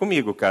 fica aqui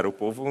comigo, cara. O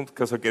povo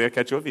que eu só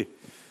quer te ouvir.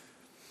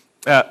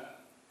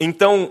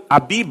 Então, a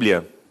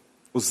Bíblia,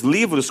 os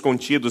livros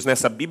contidos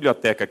nessa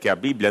biblioteca que é a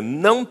Bíblia,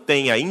 não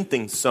tem a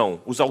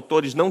intenção, os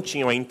autores não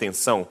tinham a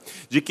intenção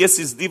de que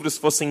esses livros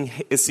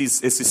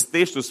esses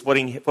textos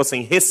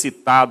fossem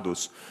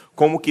recitados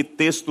como que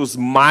textos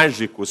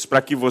mágicos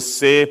para que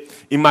você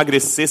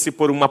emagrecesse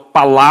por uma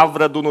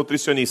palavra do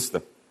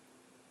nutricionista.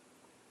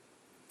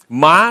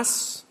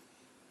 mas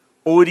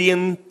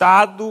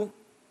orientado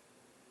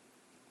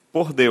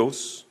por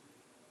Deus,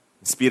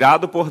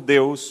 inspirado por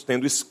Deus,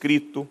 tendo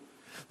escrito.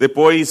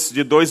 Depois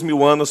de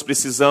 2000 anos,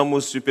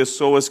 precisamos de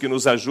pessoas que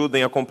nos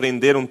ajudem a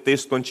compreender um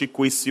texto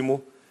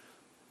antiquíssimo.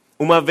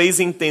 Uma vez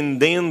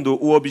entendendo,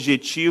 o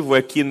objetivo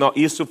é que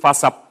isso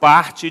faça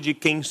parte de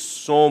quem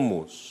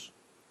somos.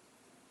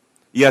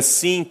 E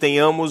assim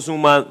tenhamos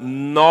uma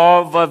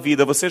nova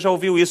vida. Você já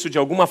ouviu isso de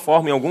alguma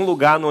forma, em algum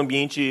lugar, no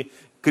ambiente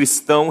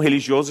cristão,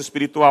 religioso,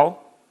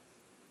 espiritual?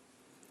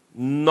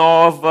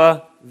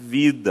 Nova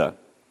vida.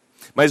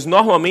 Mas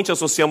normalmente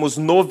associamos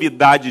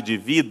novidade de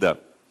vida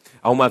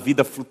a uma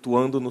vida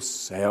flutuando no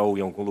céu,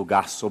 em algum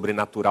lugar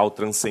sobrenatural,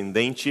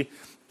 transcendente.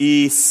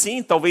 E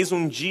sim, talvez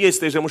um dia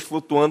estejamos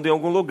flutuando em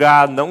algum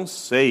lugar, não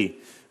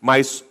sei.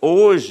 Mas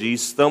hoje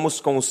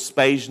estamos com os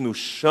pés no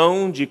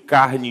chão, de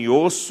carne e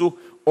osso,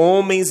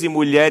 homens e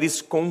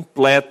mulheres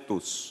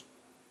completos.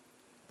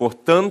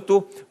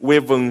 Portanto, o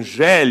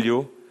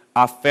Evangelho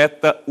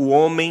afeta o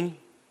homem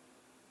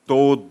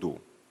todo.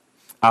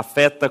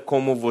 Afeta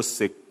como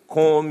você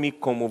come,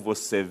 como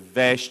você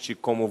veste,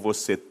 como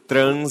você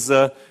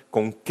transa,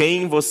 com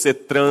quem você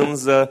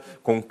transa,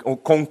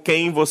 com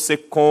quem você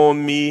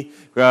come,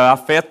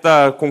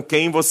 afeta com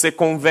quem você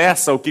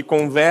conversa, o que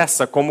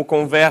conversa, como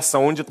conversa,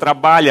 onde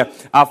trabalha,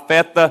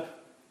 afeta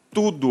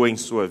tudo em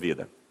sua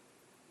vida.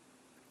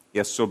 E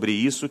é sobre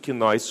isso que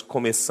nós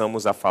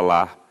começamos a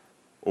falar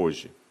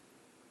hoje.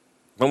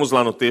 Vamos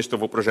lá no texto, eu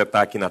vou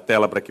projetar aqui na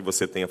tela para que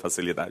você tenha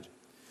facilidade.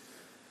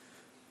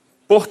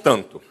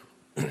 Portanto,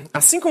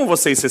 assim como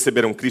vocês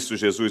receberam Cristo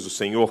Jesus, o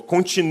Senhor,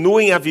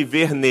 continuem a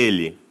viver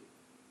nele.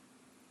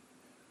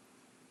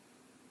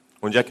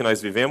 Onde é que nós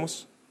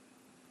vivemos?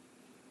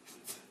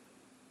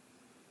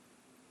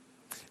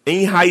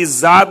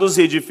 Enraizados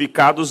e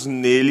edificados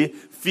nele,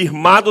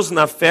 firmados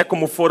na fé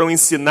como foram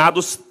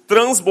ensinados,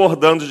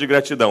 transbordando de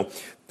gratidão.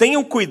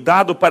 Tenham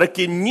cuidado para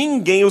que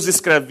ninguém os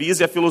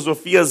escravize a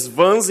filosofias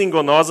vãs e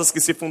enganosas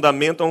que se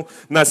fundamentam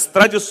nas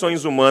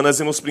tradições humanas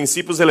e nos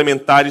princípios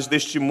elementares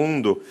deste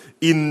mundo,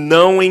 e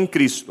não em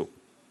Cristo.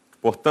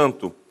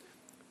 Portanto,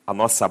 a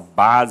nossa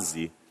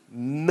base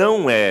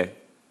não é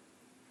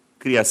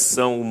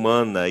criação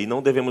humana, e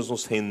não devemos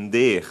nos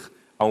render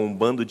a um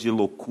bando de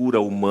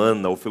loucura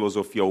humana ou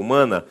filosofia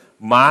humana,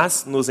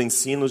 mas nos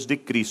ensinos de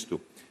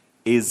Cristo.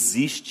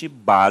 Existe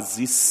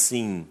base,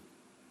 sim.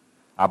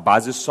 A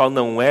base só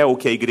não é o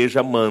que a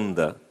igreja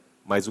manda,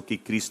 mas o que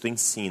Cristo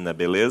ensina,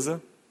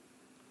 beleza?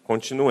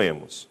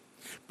 Continuemos.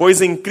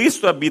 Pois em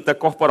Cristo habita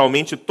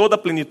corporalmente toda a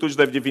plenitude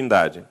da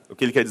divindade. O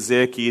que ele quer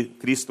dizer é que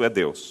Cristo é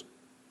Deus.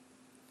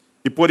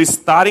 E por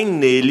estarem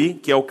nele,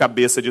 que é o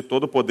cabeça de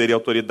todo poder e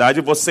autoridade,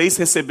 vocês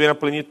receberam a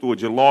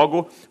plenitude.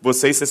 Logo,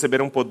 vocês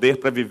receberam poder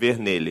para viver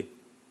nele.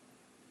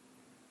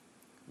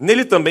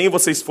 Nele também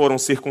vocês foram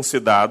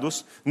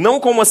circuncidados,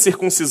 não com uma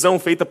circuncisão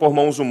feita por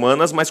mãos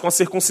humanas, mas com a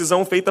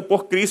circuncisão feita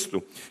por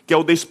Cristo, que é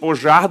o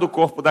despojar do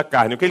corpo da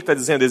carne. O que ele está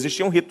dizendo?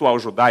 Existia um ritual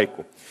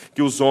judaico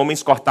que os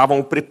homens cortavam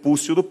o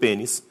prepúcio do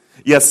pênis,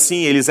 e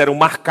assim eles eram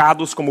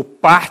marcados como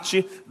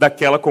parte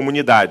daquela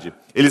comunidade.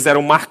 Eles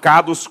eram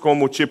marcados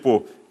como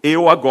tipo,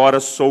 eu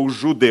agora sou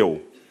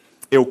judeu.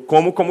 Eu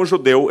como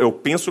judeu, eu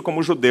penso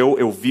como judeu,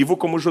 eu vivo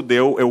como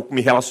judeu, eu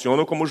me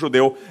relaciono como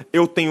judeu.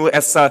 Eu tenho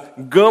essa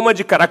gama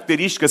de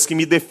características que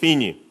me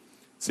define.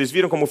 Vocês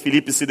viram como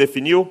Filipe se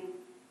definiu?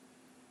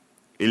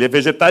 Ele é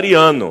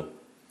vegetariano.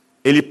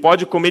 Ele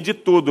pode comer de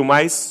tudo,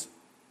 mas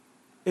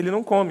ele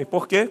não come.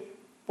 Por quê?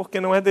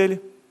 Porque não é dele.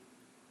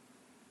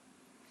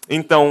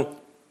 Então,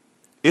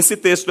 esse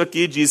texto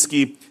aqui diz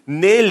que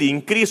nele,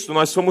 em Cristo,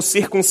 nós somos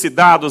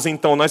circuncidados,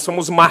 então nós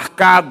somos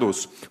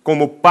marcados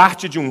como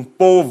parte de um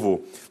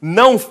povo,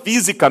 não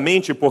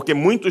fisicamente, porque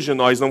muitos de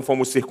nós não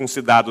fomos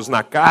circuncidados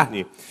na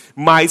carne,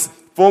 mas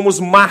fomos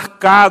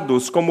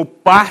marcados como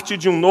parte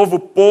de um novo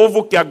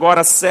povo que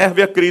agora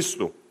serve a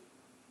Cristo.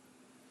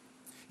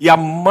 E a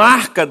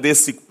marca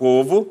desse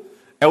povo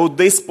é o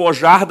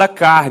despojar da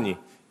carne.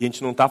 E a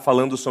gente não está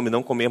falando sobre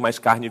não comer mais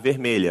carne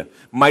vermelha,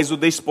 mas o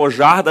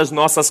despojar das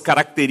nossas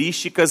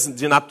características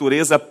de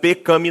natureza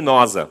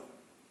pecaminosa.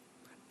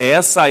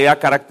 Essa é a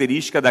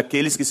característica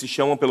daqueles que se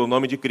chamam pelo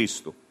nome de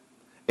Cristo.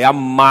 É a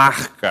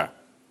marca.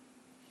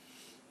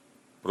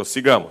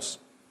 Prossigamos.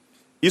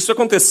 Isso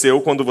aconteceu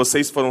quando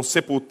vocês foram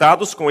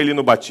sepultados com ele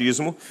no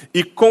batismo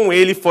e com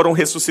ele foram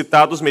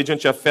ressuscitados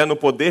mediante a fé no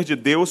poder de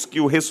Deus que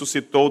o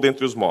ressuscitou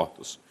dentre os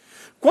mortos.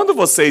 Quando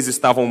vocês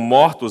estavam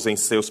mortos em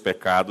seus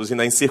pecados e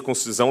na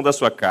incircuncisão da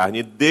sua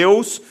carne,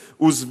 Deus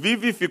os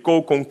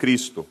vivificou com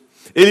Cristo.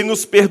 Ele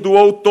nos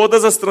perdoou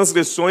todas as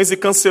transgressões e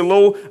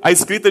cancelou a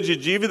escrita de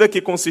dívida que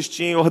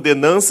consistia em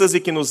ordenanças e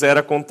que nos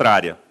era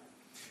contrária.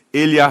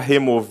 Ele a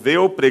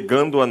removeu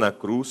pregando-a na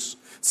cruz,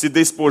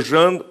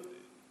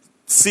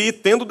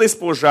 tendo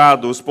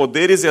despojado os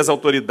poderes e as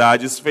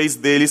autoridades, fez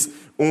deles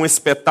um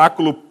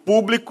espetáculo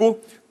público,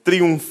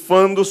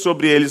 triunfando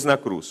sobre eles na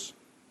cruz.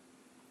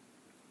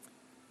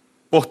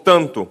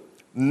 Portanto,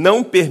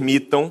 não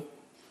permitam...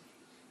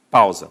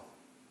 Pausa.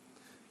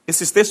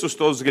 Esses textos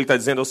todos, o que ele está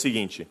dizendo é o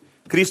seguinte: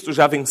 Cristo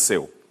já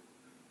venceu.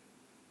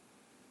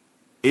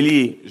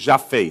 Ele já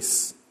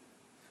fez.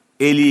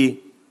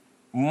 Ele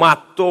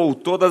matou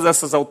todas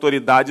essas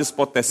autoridades,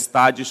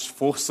 potestades,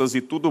 forças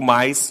e tudo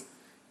mais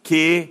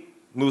que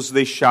nos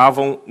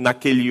deixavam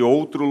naquele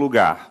outro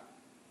lugar.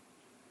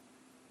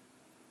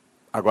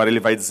 Agora ele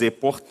vai dizer,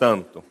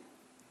 portanto,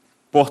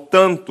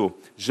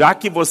 já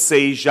que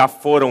vocês já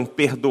foram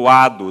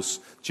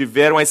perdoados,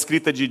 tiveram a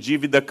escrita de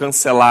dívida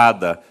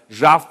cancelada,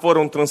 já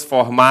foram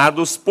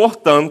transformados,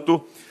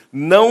 portanto,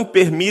 não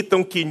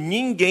permitam que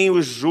ninguém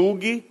o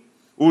julgue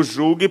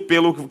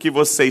pelo que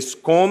vocês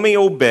comem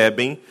ou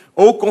bebem,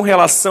 ou com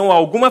relação a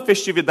alguma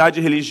festividade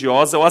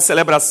religiosa, ou a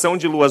celebração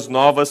de luas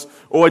novas,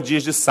 ou a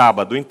dias de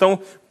sábado. Então,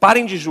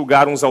 parem de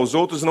julgar uns aos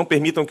outros, não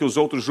permitam que os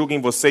outros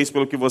julguem vocês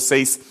pelo que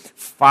vocês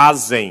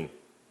fazem.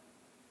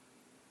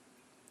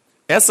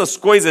 Essas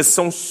coisas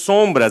são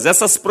sombras,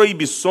 essas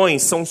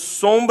proibições são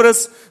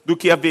sombras do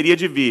que haveria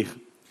de vir.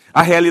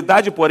 A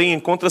realidade, porém,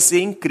 encontra-se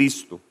em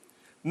Cristo.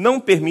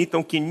 Não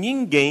permitam que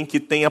ninguém que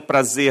tenha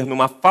prazer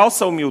numa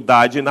falsa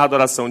humildade e na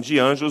adoração de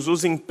anjos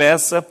os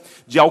impeça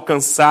de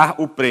alcançar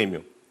o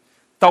prêmio.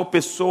 Tal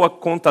pessoa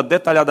conta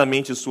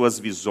detalhadamente suas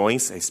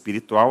visões, é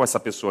espiritual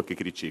essa pessoa que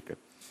critica,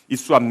 e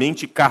sua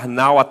mente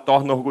carnal a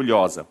torna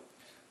orgulhosa.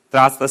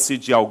 Trata-se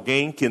de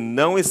alguém que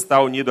não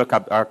está unido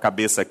à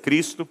cabeça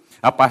Cristo,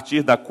 a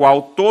partir da qual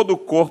todo o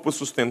corpo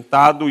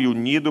sustentado e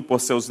unido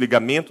por seus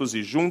ligamentos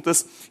e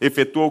juntas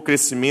efetua o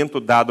crescimento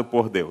dado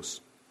por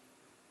Deus.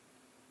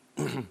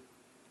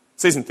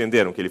 Vocês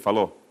entenderam o que ele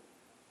falou?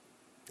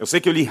 Eu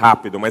sei que eu li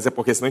rápido, mas é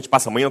porque senão a gente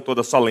passa a manhã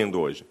toda só lendo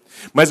hoje.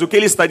 Mas o que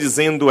ele está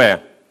dizendo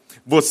é,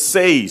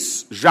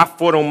 vocês já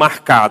foram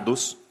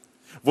marcados,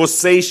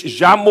 vocês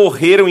já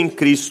morreram em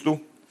Cristo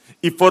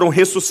e foram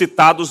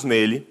ressuscitados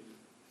nele,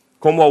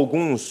 como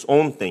alguns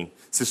ontem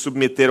se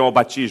submeteram ao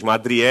batismo. A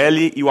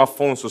Adriele e o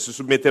Afonso se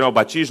submeteram ao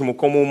batismo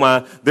como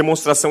uma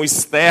demonstração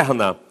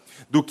externa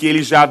do que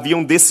eles já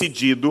haviam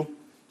decidido,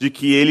 de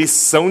que eles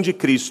são de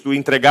Cristo,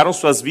 entregaram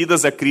suas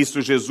vidas a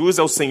Cristo, Jesus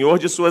é o Senhor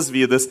de suas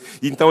vidas,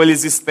 então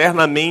eles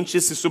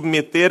externamente se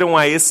submeteram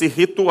a esse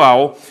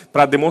ritual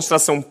para a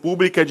demonstração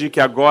pública de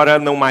que agora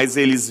não mais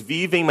eles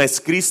vivem, mas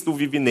Cristo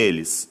vive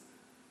neles.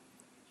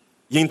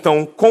 E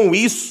então, com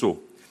isso,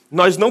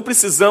 nós não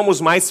precisamos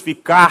mais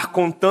ficar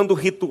contando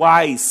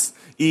rituais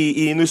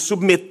e nos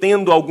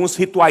submetendo a alguns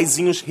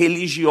rituaizinhos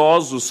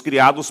religiosos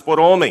criados por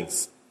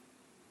homens.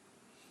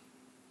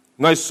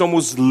 Nós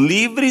somos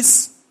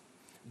livres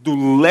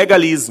do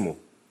legalismo.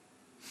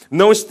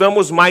 Não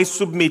estamos mais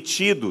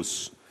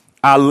submetidos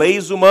a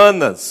leis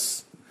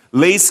humanas,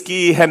 leis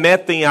que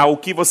remetem ao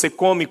que você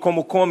come,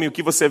 como come, o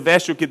que você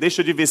veste, o que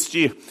deixa de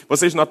vestir.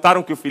 Vocês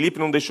notaram que o Felipe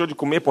não deixou de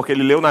comer porque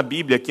ele leu na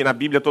Bíblia, que na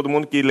Bíblia todo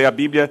mundo que lê a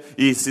Bíblia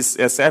e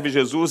serve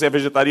Jesus é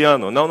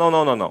vegetariano.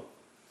 Não.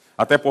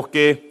 Até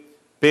porque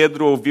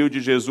Pedro ouviu de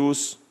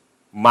Jesus,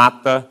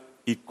 mata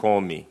e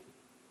come.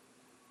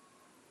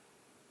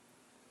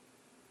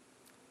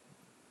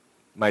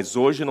 Mas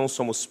hoje não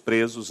somos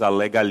presos a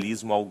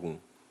legalismo algum.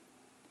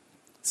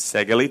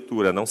 Segue a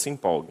leitura, não se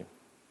empolgue.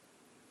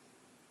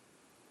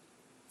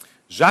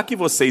 Já que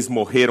vocês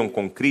morreram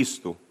com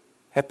Cristo,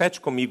 repete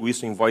comigo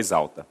isso em voz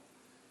alta.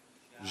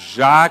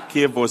 Já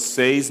que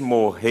vocês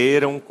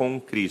morreram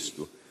com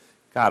Cristo.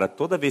 Cara,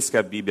 toda vez que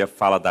a Bíblia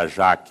fala da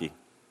Jaque,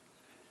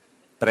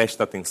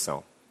 presta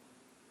atenção.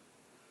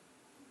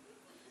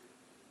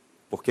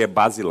 Porque é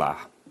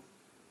basilar,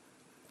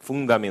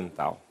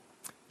 fundamental.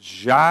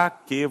 Já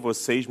que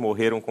vocês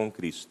morreram com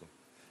Cristo.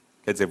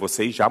 Quer dizer,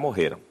 vocês já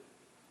morreram.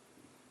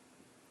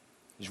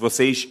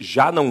 Vocês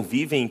já não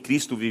vivem em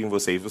Cristo, vivem em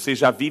vocês. Vocês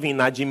já vivem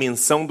na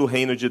dimensão do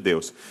reino de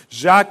Deus.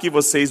 Já que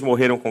vocês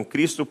morreram com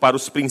Cristo para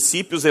os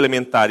princípios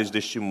elementares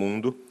deste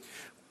mundo,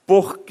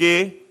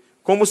 porque,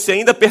 como se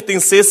ainda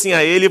pertencessem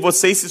a Ele,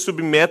 vocês se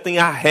submetem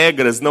a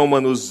regras. Não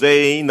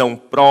manuseiem, não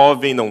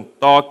provem, não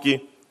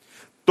toquem.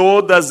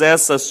 Todas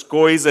essas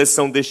coisas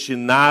são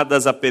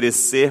destinadas a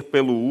perecer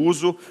pelo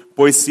uso,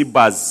 pois se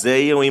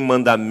baseiam em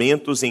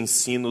mandamentos e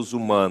ensinos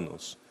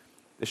humanos.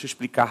 Deixa eu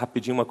explicar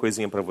rapidinho uma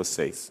coisinha para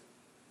vocês.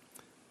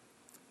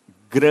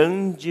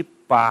 Grande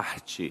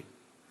parte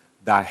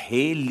da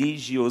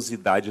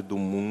religiosidade do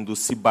mundo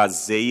se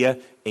baseia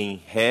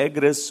em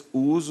regras,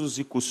 usos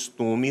e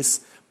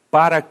costumes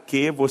para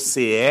que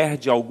você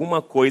herde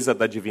alguma coisa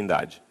da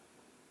divindade.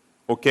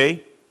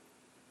 Ok?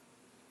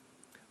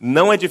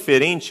 Não é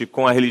diferente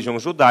com a religião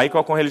judaica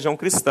ou com a religião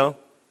cristã.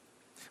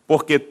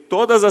 Porque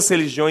todas as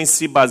religiões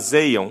se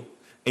baseiam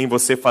em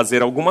você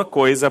fazer alguma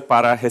coisa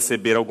para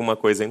receber alguma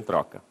coisa em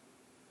troca.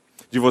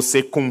 De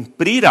você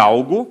cumprir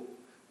algo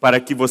para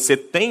que você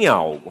tenha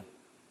algo.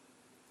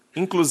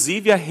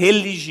 Inclusive a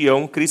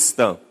religião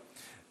cristã.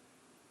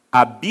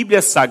 A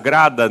Bíblia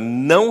Sagrada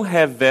não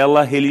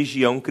revela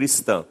religião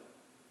cristã.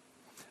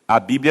 A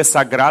Bíblia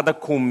Sagrada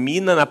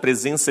culmina na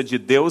presença de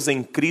Deus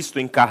em Cristo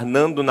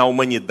encarnando na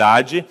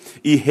humanidade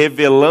e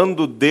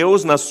revelando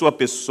Deus na sua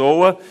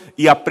pessoa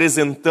e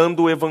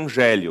apresentando o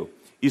Evangelho.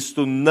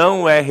 Isto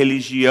não é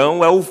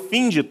religião, é o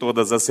fim de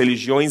todas as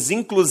religiões,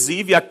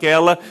 inclusive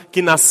aquela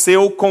que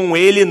nasceu com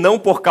ele, não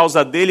por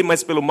causa dele,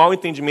 mas pelo mau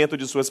entendimento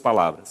de suas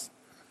palavras.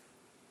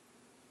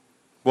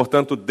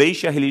 Portanto,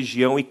 deixe a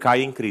religião e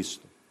caia em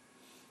Cristo.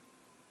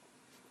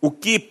 O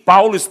que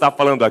Paulo está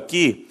falando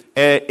aqui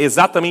é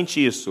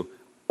exatamente isso.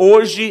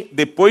 Hoje,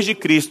 depois de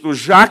Cristo,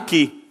 já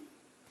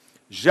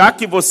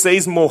que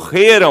vocês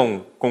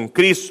morreram com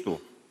Cristo,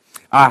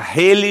 a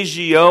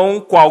religião,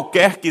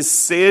 qualquer que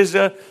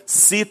seja,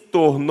 se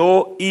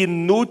tornou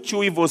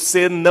inútil e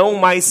você não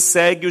mais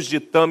segue os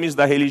ditames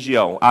da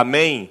religião.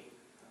 Amém?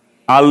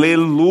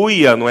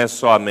 Aleluia, não é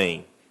só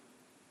amém.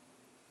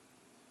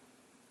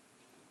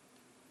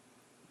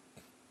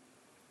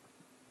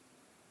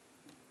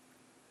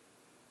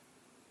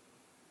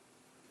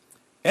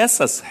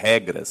 Essas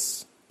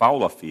regras,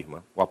 Paulo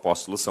afirma, o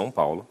apóstolo São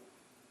Paulo,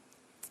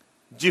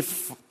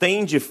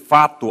 têm de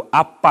fato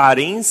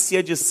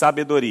aparência de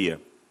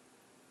sabedoria,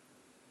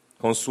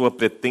 com sua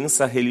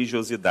pretensa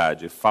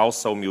religiosidade,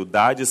 falsa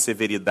humildade e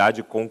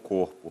severidade com o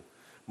corpo,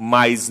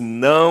 mas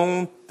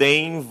não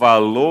tem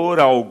valor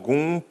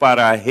algum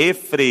para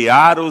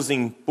refrear os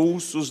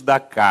impulsos da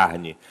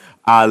carne.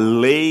 A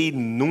lei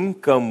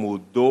nunca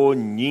mudou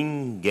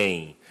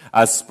ninguém.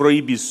 As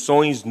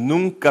proibições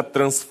nunca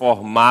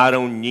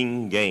transformaram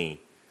ninguém.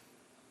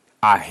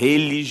 A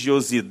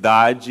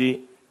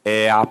religiosidade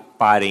é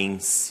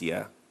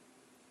aparência,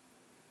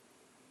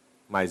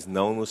 mas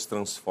não nos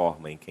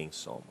transforma em quem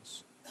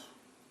somos.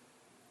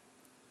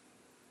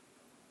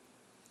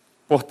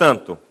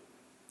 Portanto,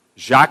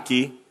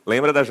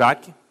 lembra da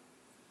Jaque?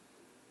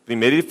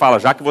 Primeiro ele fala,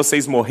 já que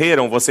vocês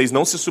morreram, vocês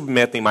não se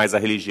submetem mais à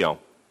religião.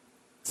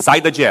 Sai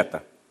da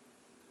dieta.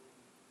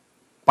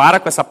 Para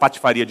com essa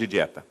patifaria de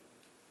dieta.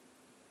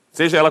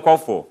 Seja ela qual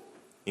for.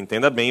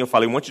 Entenda bem, eu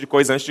falei um monte de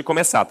coisa antes de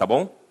começar, tá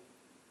bom?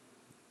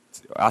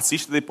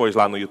 Assista depois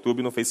lá no YouTube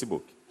e no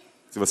Facebook,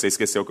 se você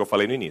esqueceu o que eu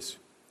falei no início.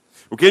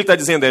 O que ele está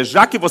dizendo é,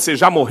 já que você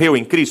já morreu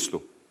em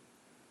Cristo,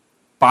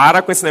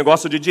 para com esse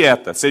negócio de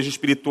dieta, seja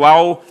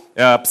espiritual,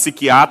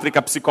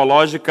 psiquiátrica,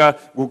 psicológica,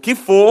 o que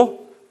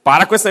for,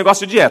 para com esse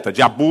negócio de dieta,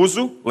 de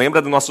abuso,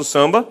 lembra do nosso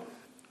samba?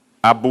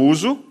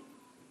 Abuso,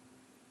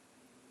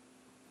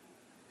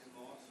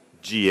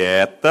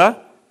 dieta,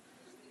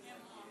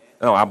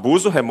 não,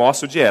 abuso,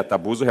 remorso, dieta,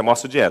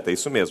 é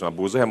isso mesmo,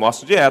 abuso,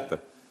 remorso,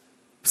 dieta.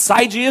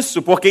 Sai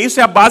disso, porque isso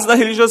é a base da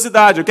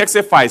religiosidade. O que é que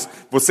você faz?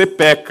 Você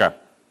peca,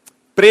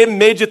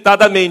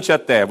 premeditadamente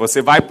até.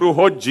 Você vai para o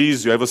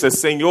rodízio. Aí você,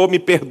 Senhor, me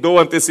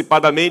perdoa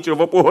antecipadamente, eu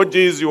vou para o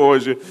rodízio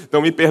hoje.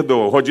 Então me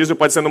perdoa. O rodízio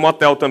pode ser no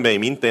motel também,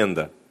 me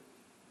entenda.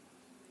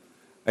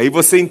 Aí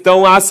você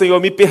então, Senhor,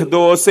 me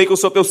perdoa. Eu sei que eu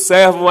sou teu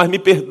servo, mas me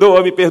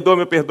perdoa.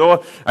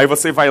 Aí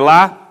você vai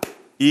lá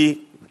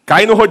e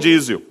cai no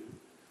rodízio.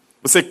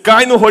 Você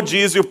cai no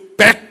rodízio,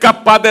 peca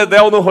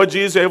padedel no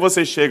rodízio, aí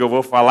você chega, eu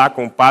vou falar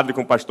com o padre,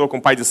 com o pastor, com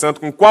o pai de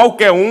santo, com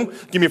qualquer um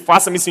que me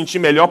faça me sentir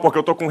melhor porque eu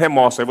estou com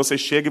remorso. Aí você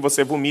chega e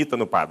você vomita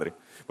no padre,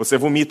 você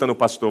vomita no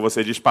pastor,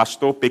 você diz,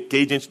 pastor,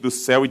 pequei diante do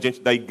céu e diante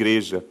da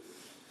igreja.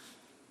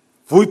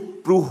 Fui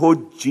para o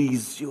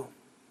rodízio.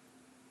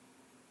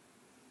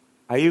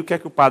 Aí o que é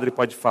que o padre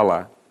pode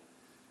falar?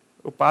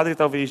 O padre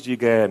talvez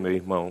diga, meu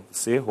irmão,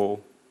 você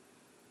errou.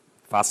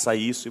 Faça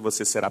isso e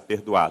você será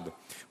perdoado.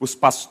 Os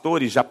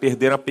pastores já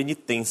perderam a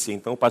penitência,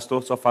 então o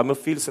pastor só fala, meu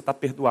filho, você está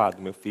perdoado,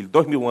 meu filho,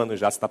 2000 anos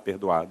já você está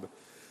perdoado.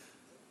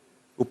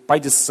 O pai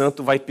de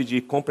santo vai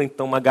pedir, compra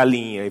então uma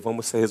galinha e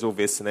vamos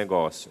resolver esse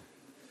negócio.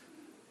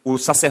 O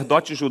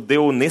sacerdote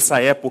judeu nessa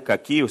época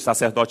aqui, o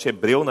sacerdote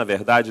hebreu na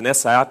verdade,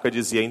 nessa época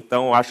dizia,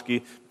 então acho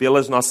que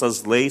pelas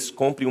nossas leis,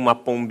 compre uma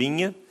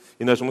pombinha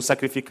e nós vamos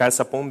sacrificar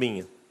essa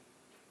pombinha.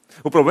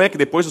 O problema é que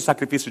depois do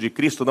sacrifício de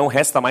Cristo não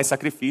resta mais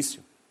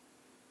sacrifício.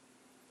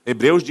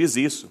 Hebreus diz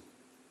isso.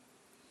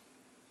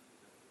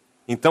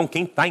 Então,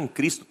 quem está em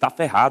Cristo está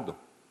ferrado.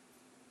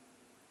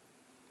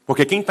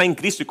 Porque quem está em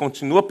Cristo e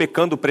continua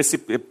pecando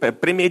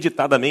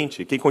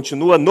premeditadamente, quem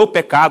continua no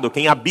pecado,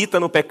 quem habita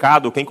no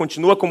pecado, quem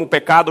continua como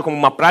pecado, como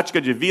uma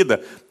prática de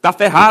vida, está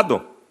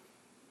ferrado.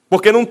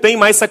 Porque não tem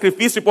mais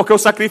sacrifício, porque o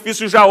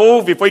sacrifício já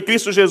houve, foi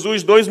Cristo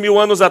Jesus 2000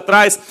 anos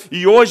atrás,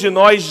 e hoje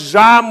nós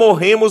já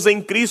morremos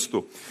em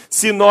Cristo.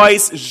 Se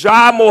nós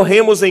já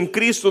morremos em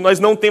Cristo, nós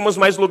não temos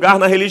mais lugar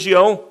na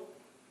religião.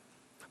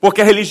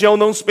 Porque a religião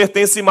não nos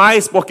pertence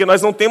mais, porque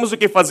nós não temos o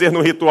que fazer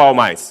no ritual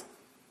mais.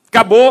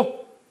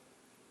 Acabou.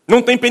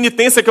 Não tem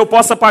penitência que eu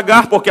possa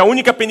pagar, porque a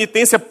única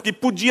penitência que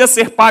podia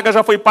ser paga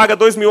já foi paga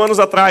 2000 anos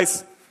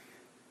atrás.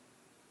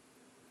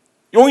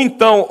 Ou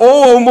então,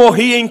 ou eu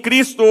morri em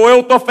Cristo, ou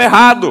eu estou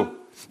ferrado.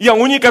 E a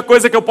única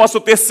coisa que eu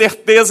posso ter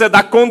certeza é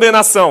da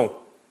condenação.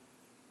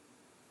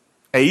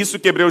 É isso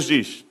que Hebreus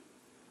diz.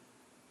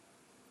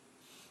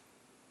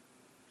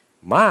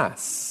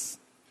 Mas,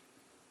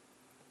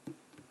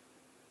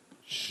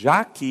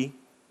 já que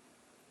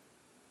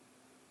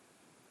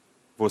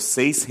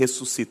vocês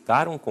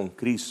ressuscitaram com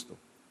Cristo,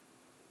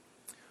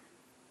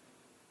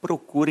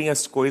 procurem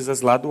as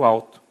coisas lá do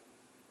alto,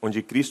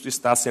 onde Cristo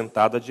está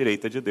assentado à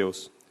direita de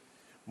Deus.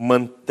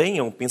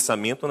 Mantenham o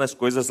pensamento nas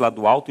coisas lá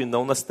do alto e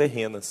não nas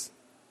terrenas.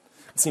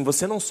 Assim,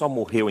 você não só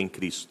morreu em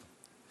Cristo,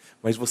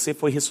 mas você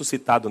foi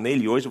ressuscitado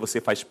nele e hoje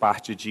você faz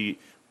parte de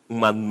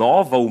uma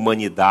nova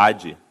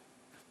humanidade,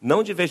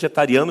 Não de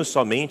vegetarianos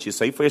somente,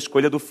 isso aí foi a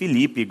escolha do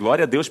Felipe.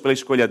 Glória a Deus pela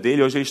escolha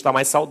dele, hoje ele está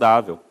mais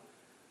saudável.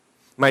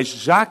 Mas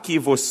já que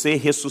você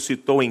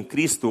ressuscitou em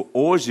Cristo,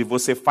 hoje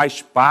você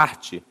faz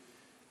parte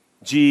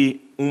de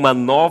uma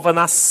nova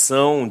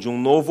nação, de um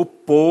novo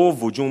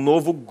povo, de um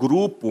novo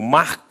grupo,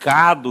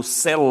 marcado,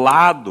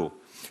 selado,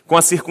 com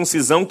a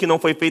circuncisão que não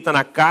foi feita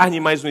na carne,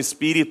 mas no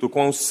Espírito,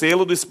 com o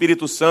selo do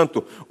Espírito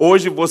Santo.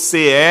 Hoje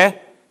você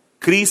é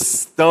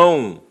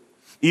cristão.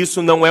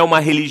 Isso não é uma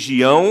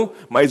religião,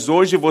 mas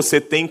hoje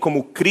você tem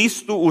como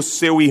Cristo o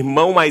seu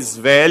irmão mais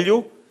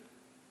velho,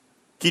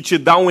 que te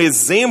dá um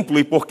exemplo,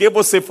 e porque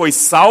você foi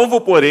salvo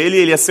por ele,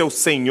 ele é seu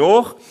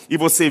Senhor, e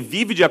você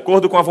vive de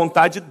acordo com a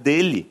vontade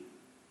dele.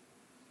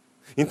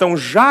 Então,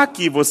 já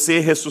que você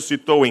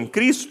ressuscitou em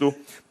Cristo,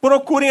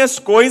 procurem as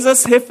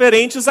coisas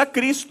referentes a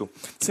Cristo.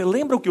 Você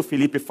lembra o que o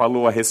Felipe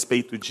falou a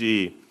respeito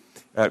de,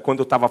 quando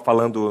eu estava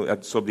falando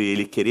sobre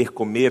ele querer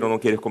comer ou não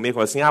querer comer,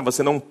 falou assim,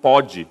 você não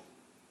pode.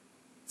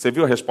 Você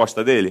viu a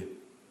resposta dele?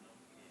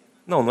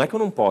 Não é que eu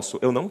não posso,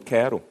 eu não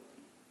quero.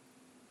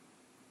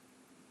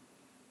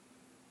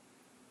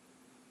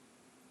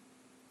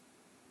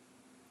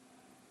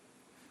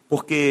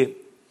 Porque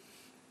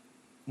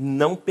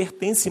não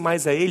pertence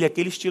mais a ele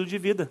aquele estilo de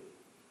vida.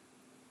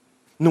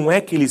 Não é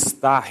que ele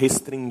está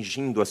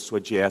restringindo a sua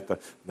dieta.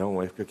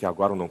 Não, é porque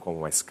agora eu não como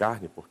mais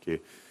carne,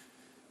 porque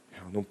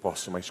eu não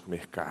posso mais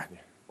comer carne.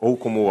 Ou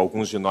como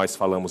alguns de nós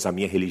falamos, a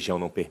minha religião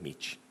não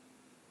permite.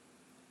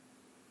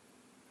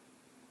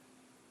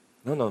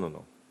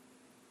 Não.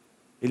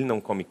 Ele não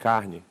come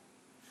carne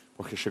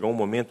porque chegou um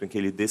momento em que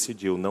ele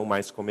decidiu, não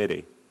mais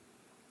comerei.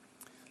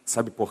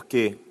 Sabe por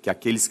quê? Que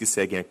aqueles que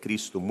seguem a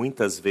Cristo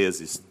muitas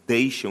vezes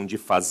deixam de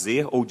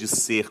fazer ou de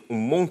ser um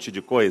monte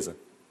de coisa?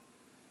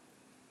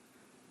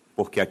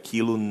 Porque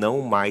aquilo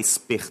não mais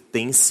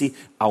pertence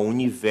ao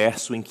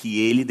universo em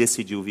que ele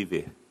decidiu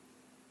viver.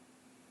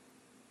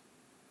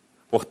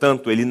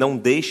 Portanto, ele não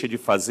deixa de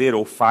fazer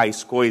ou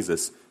faz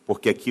coisas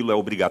porque aquilo é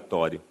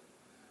obrigatório,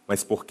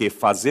 mas porque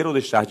fazer ou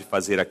deixar de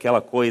fazer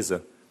aquela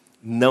coisa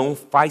não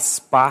faz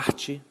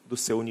parte do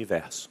seu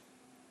universo.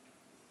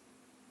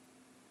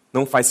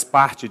 Não faz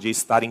parte de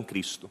estar em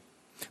Cristo.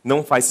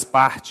 Não faz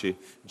parte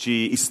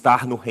de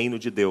estar no reino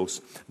de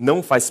Deus.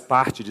 Não faz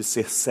parte de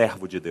ser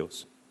servo de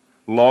Deus.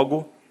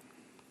 Logo,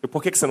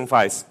 por que você não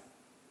faz?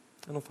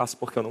 Eu não faço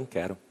porque eu não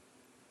quero.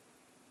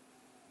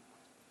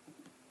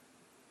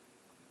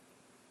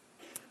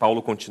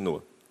 Paulo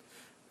continua.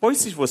 Pois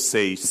se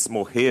vocês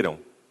morreram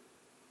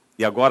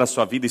e agora a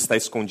sua vida está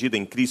escondida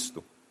em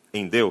Cristo,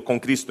 em Deus, com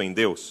Cristo em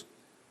Deus.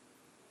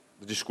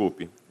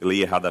 Desculpe, eu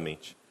li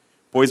erradamente.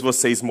 Pois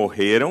vocês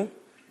morreram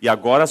e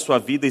agora a sua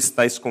vida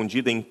está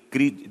escondida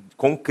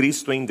com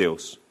Cristo em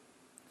Deus.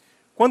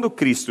 Quando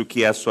Cristo,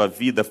 que é a sua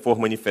vida, for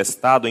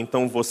manifestado,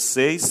 então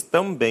vocês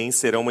também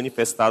serão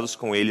manifestados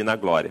com Ele na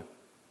glória.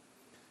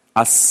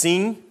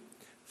 Assim,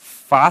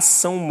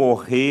 façam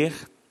morrer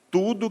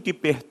tudo que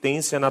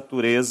pertence à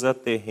natureza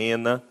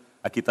terrena.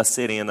 Aqui está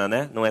serena,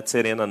 né? Não é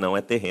serena, não,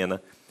 é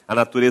terrena. A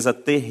natureza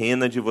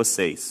terrena de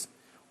vocês.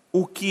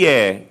 O que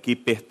é que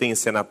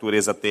pertence à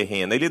natureza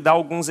terrena? Ele dá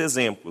alguns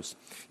exemplos.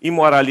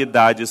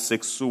 Imoralidade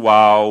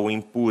sexual,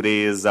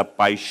 impureza,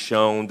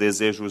 paixão,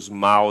 desejos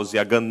maus e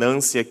a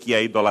ganância que é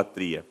a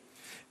idolatria.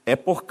 É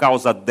por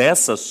causa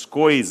dessas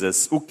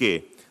coisas, o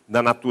quê?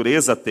 Da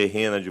natureza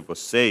terrena de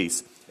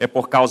vocês, é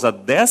por causa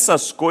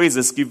dessas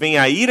coisas que vem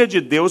a ira de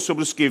Deus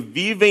sobre os que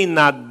vivem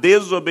na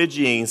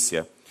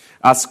desobediência,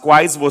 as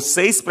quais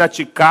vocês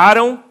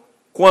praticaram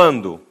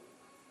quando?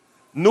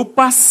 No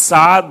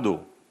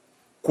passado,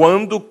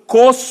 quando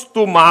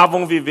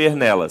costumavam viver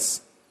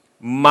nelas.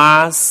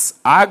 Mas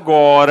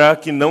agora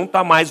que não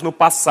está mais no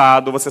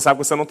passado, você sabe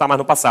que você não está mais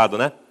no passado,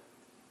 né?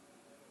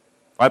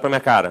 Olha para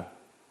minha cara.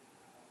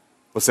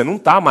 Você não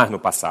está mais no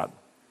passado.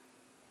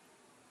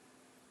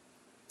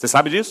 Você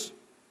sabe disso?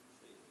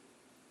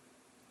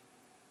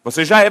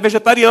 Você já é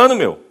vegetariano,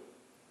 meu.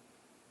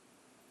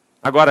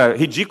 Agora,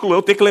 ridículo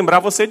eu ter que lembrar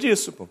você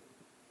disso, pô.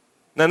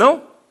 Não é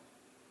não?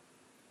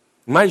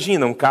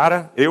 Imagina, um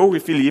cara, eu e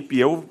Felipe,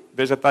 eu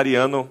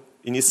vegetariano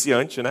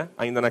iniciante, né?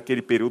 Ainda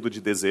naquele período de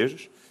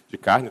desejos, de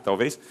carne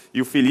talvez,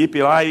 e o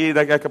Felipe lá, e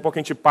daqui a pouco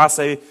a gente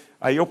passa,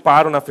 aí eu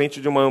paro na frente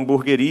de uma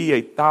hamburgueria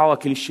e tal,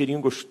 aquele cheirinho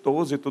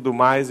gostoso e tudo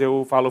mais,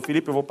 eu falo,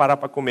 Felipe, eu vou parar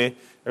para comer.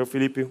 Aí o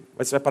Felipe,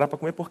 mas você vai parar para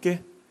comer por quê?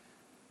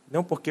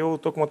 Não, porque eu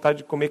estou com vontade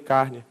de comer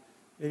carne.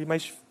 Ele,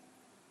 mas,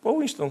 pô,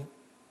 Winston,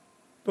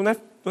 tu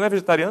não é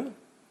vegetariano?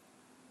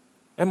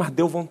 Mas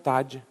deu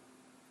vontade.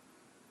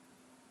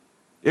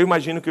 Eu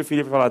imagino que o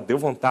Felipe vai falar, deu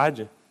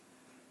vontade?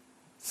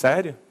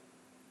 Sério?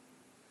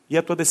 E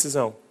a tua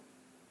decisão?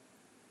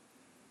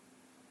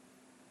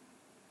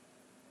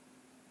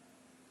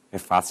 É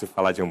fácil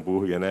falar de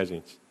hambúrguer, né,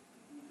 gente?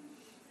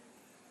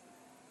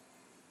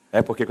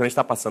 É porque quando a gente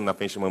está passando na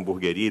frente de uma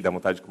hamburgueria e dá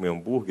vontade de comer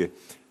hambúrguer,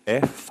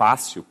 é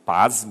fácil,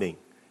 pasmem,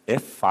 é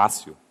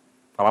fácil.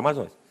 Falar mais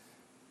uma vez.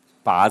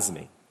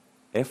 Pasmem.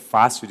 É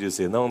fácil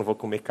dizer, não vou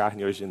comer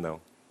carne hoje não.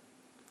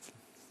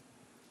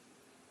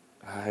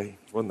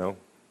 Vou não.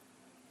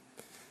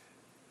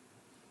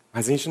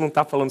 Mas a gente não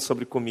está falando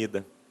sobre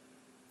comida.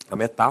 A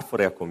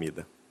metáfora é a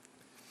comida.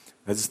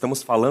 Nós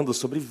estamos falando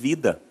sobre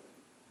vida.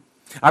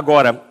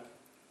 Agora,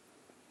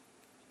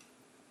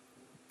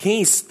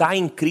 quem está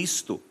em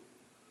Cristo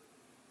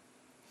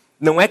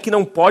não é que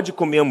não pode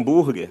comer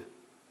hambúrguer.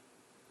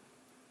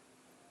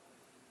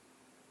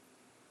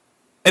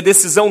 É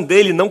decisão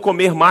dele não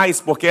comer mais,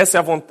 porque essa é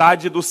a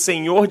vontade do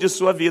Senhor de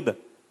sua vida.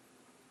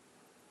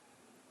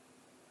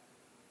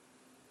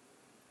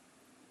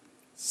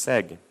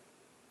 Segue.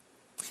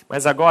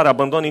 Mas agora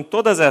abandonem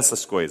todas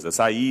essas coisas: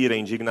 a ira, a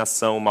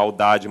indignação,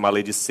 maldade,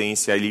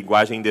 maledicência, a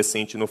linguagem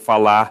indecente no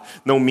falar.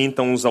 Não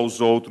mintam uns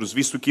aos outros,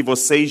 visto que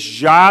vocês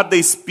já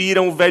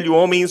despiram o velho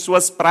homem em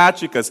suas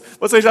práticas.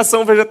 Vocês já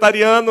são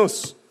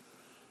vegetarianos.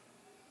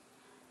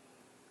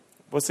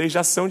 Vocês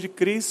já são de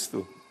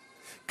Cristo.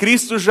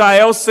 Cristo já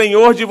é o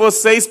Senhor de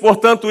vocês,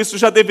 portanto, isso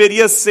já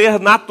deveria ser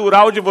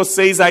natural de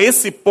vocês. A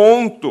esse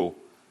ponto,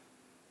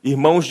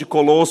 irmãos de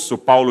Colosso,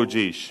 Paulo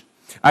diz,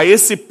 a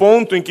esse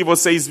ponto em que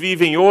vocês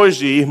vivem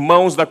hoje,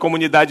 irmãos da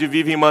comunidade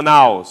Vive em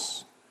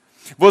Manaus,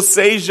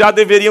 vocês já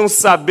deveriam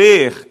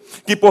saber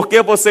que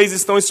porque vocês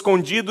estão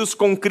escondidos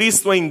com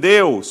Cristo em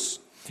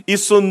Deus,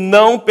 isso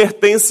não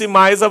pertence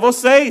mais a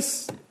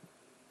vocês.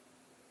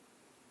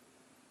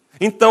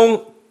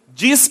 Então,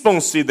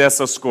 dispam-se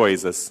dessas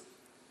coisas.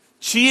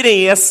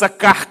 Tirem essa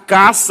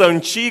carcaça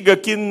antiga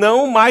que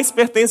não mais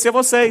pertence a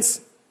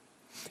vocês.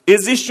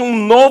 Existe um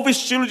novo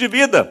estilo de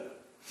vida.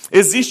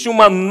 Existe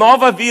uma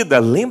nova vida.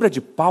 Lembra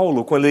de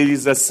Paulo quando ele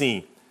diz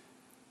assim,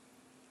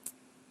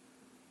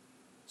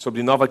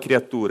 sobre nova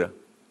criatura?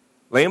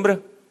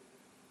 Lembra?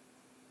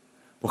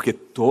 Porque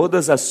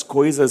todas as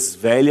coisas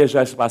velhas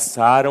já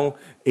passaram,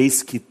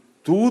 eis que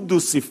tudo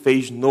se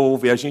fez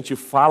novo. E a gente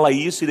fala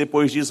isso e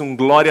depois diz um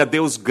glória a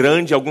Deus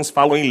grande. Alguns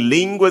falam em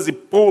línguas e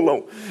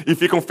pulam e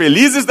ficam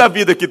felizes da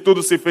vida que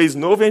tudo se fez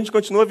novo, e a gente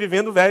continua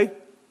vivendo velho.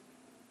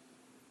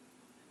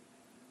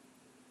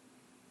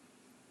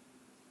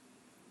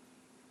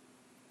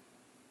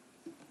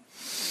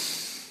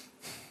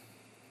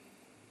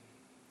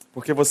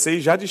 Porque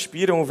vocês já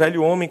despiram o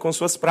velho homem com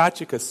suas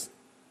práticas.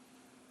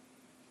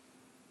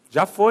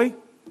 Já foi.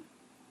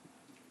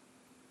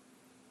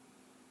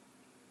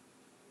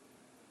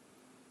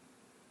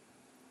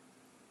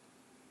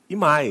 E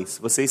mais,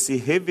 vocês se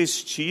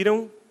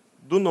revestiram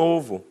do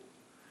novo,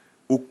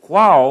 o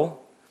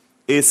qual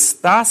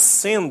está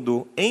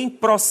sendo em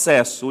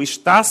processo,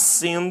 está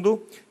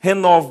sendo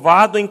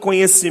renovado em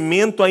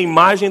conhecimento à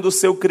imagem do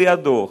seu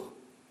Criador.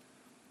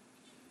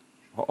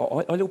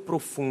 Olha o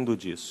profundo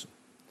disso.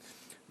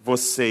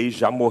 Vocês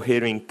já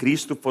morreram em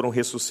Cristo, foram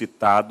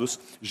ressuscitados,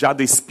 já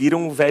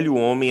despiram o velho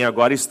homem e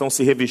agora estão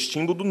se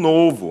revestindo do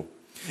novo.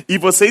 E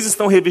vocês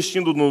estão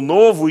revestindo do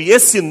novo, e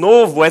esse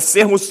novo é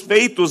sermos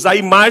feitos à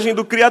imagem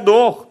do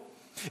Criador.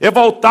 É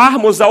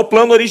voltarmos ao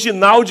plano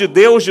original de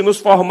Deus, de nos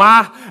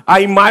formar à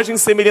imagem e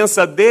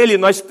semelhança dele,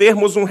 nós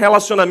termos um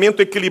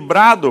relacionamento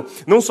equilibrado,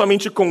 não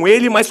somente com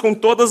ele, mas com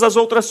todas as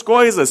outras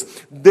coisas.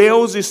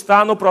 Deus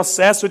está no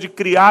processo de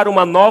criar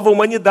uma nova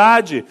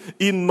humanidade,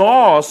 e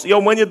nós, e a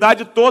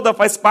humanidade toda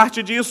faz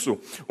parte disso.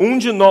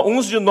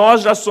 Uns de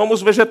nós já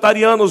somos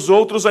vegetarianos,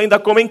 outros ainda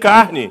comem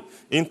carne.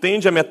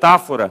 Entende a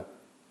metáfora?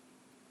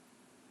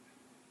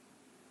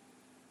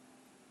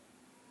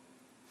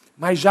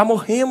 Mas já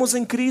morremos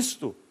em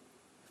Cristo,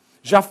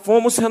 já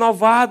fomos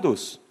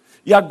renovados,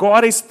 e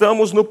agora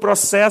estamos no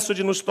processo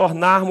de nos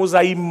tornarmos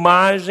a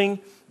imagem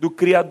do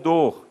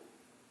Criador.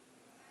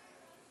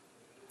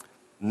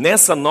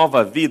 Nessa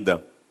nova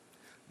vida,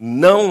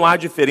 não há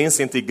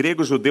diferença entre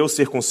grego, judeu,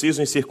 circunciso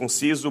e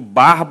incircunciso,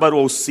 bárbaro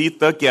ou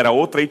cita, que era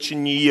outra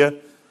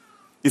etnia,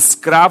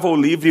 escravo ou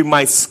livre,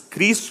 mas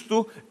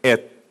Cristo é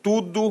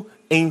tudo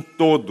em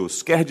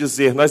todos. Quer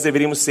dizer, nós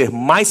deveríamos ser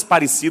mais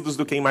parecidos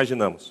do que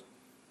imaginamos.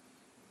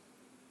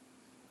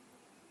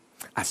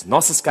 As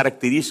nossas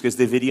características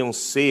deveriam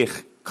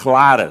ser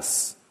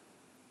claras.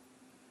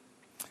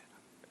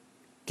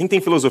 Quem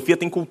tem filosofia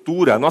tem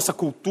cultura. A nossa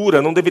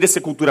cultura não deveria ser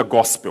cultura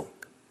gospel.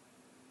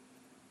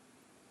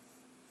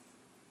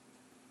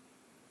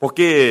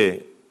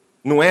 Porque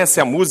não é se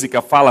a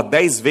música fala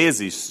 10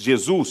 vezes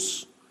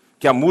Jesus,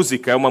 que a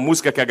música é uma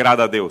música que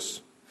agrada a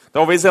Deus.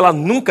 Talvez ela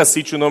nunca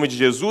cite o nome de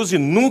Jesus e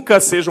nunca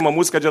seja uma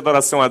música de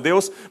adoração a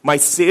Deus,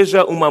 mas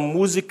seja uma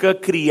música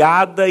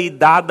criada e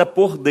dada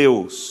por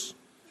Deus.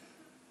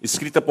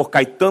 Escrita por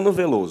Caetano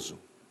Veloso.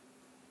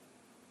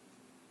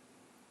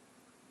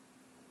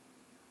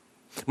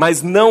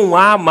 Mas não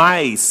há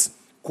mais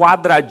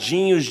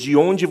quadradinhos de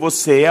onde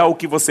você é, o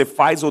que você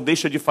faz ou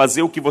deixa de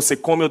fazer, o que você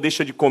come ou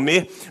deixa de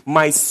comer,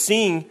 mas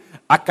sim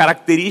há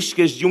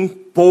características de um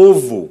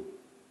povo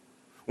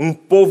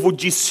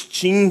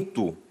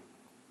distinto,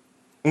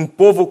 um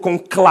povo com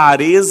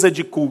clareza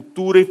de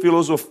cultura e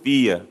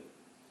filosofia.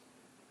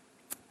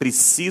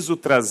 Preciso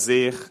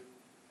trazer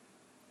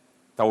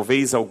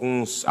talvez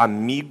alguns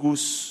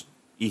amigos,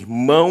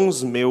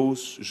 irmãos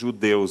meus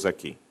judeus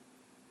aqui,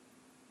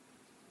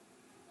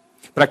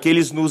 para que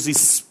eles nos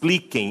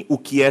expliquem o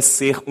que é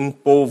ser um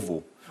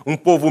povo, Um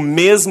povo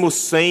mesmo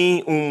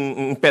sem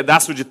um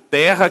pedaço de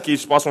terra que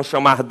eles possam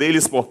chamar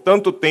deles por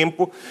tanto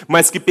tempo,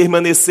 mas que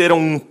permaneceram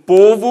um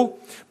povo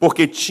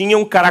porque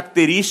tinham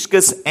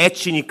características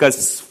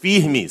étnicas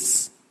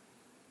firmes.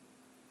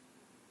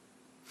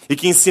 E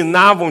que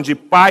ensinavam de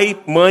pai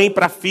e mãe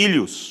para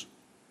filhos.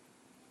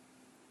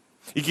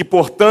 E que,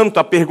 portanto,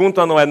 a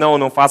pergunta não é não, eu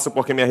não faço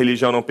porque minha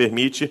religião não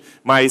permite,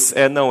 mas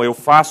não, eu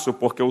faço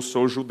porque eu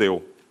sou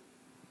judeu.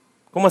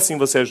 Como assim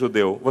você é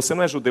judeu? Você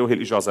não é judeu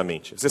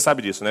religiosamente. Você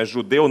sabe disso, né?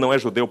 Judeu não é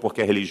judeu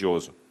porque é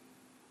religioso.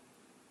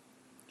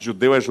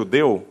 Judeu é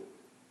judeu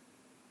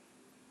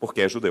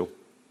porque é judeu.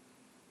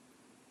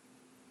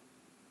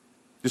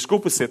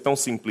 Desculpe ser tão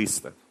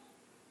simplista.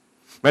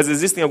 Mas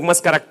existem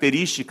algumas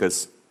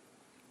características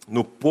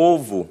no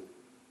povo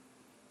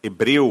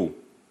hebreu,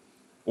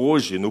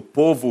 hoje, no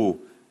povo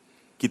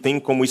que tem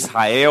como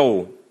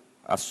Israel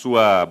a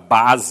sua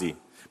base,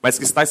 mas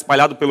que está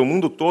espalhado pelo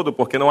mundo todo,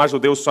 porque não há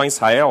judeus só em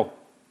Israel.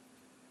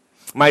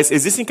 Mas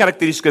existem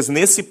características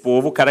nesse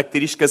povo,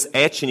 características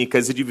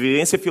étnicas e de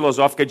vivência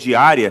filosófica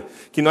diária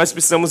que nós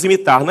precisamos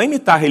imitar. Não é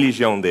imitar a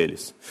religião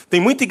deles.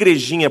 Tem muita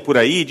igrejinha por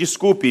aí,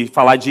 desculpe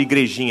falar de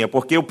igrejinha,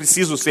 porque eu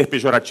preciso ser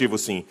pejorativo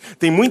sim.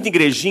 Tem muita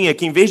igrejinha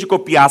que, em vez de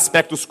copiar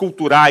aspectos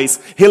culturais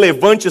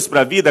relevantes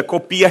para a vida,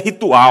 copia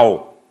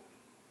ritual.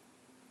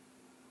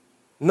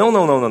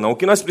 Não. O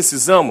que nós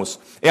precisamos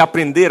é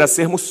aprender a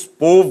sermos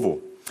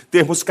povo,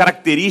 termos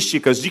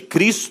características de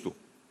Cristo.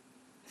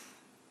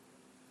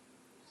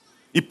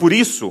 E por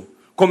isso,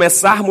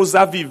 começarmos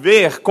a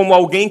viver como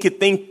alguém que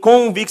tem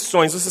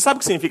convicções. Você sabe o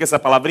que significa essa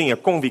palavrinha?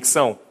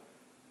 Convicção.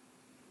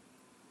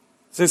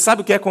 Você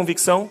sabe o que é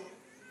convicção?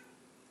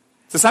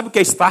 Você sabe o que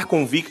é estar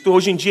convicto?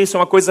 Hoje em dia isso é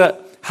uma coisa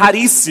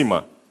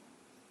raríssima.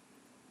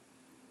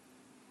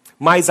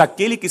 Mas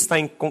aquele que está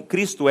em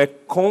Cristo é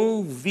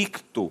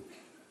convicto.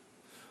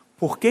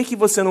 Por que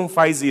você não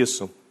faz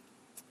isso?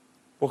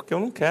 Porque eu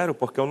não quero,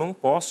 porque eu não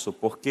posso,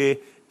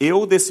 porque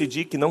eu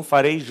decidi que não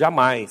farei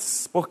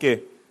jamais. Por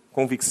quê?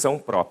 Convicção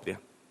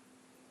própria.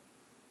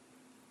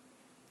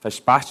 Faz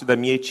parte da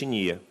minha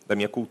etnia, da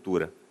minha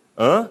cultura.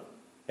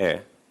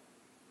 É.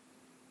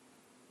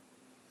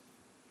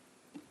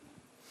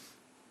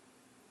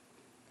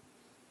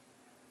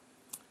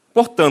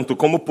 Portanto,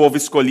 como povo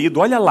escolhido,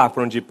 olha lá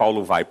para onde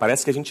Paulo vai.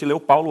 Parece que a gente leu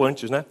Paulo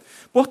antes, né?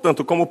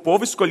 Portanto, como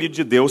povo escolhido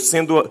de Deus,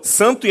 sendo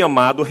santo e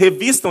amado,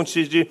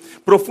 revistam-te de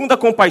profunda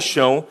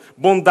compaixão,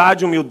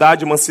 bondade,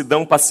 humildade,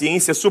 mansidão,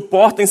 paciência,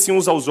 suportem-se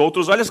uns aos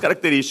outros, olha as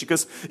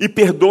características, e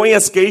perdoem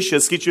as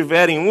queixas que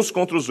tiverem uns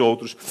contra os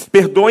outros.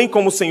 Perdoem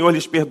como o Senhor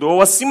lhes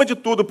perdoou. Acima de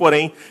tudo,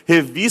 porém,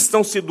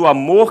 revistam-se do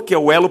amor que é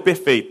o elo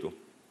perfeito.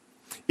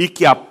 E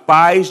que a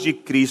paz de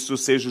Cristo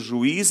seja o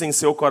juiz em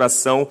seu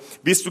coração,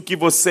 visto que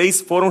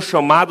vocês foram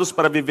chamados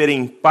para viver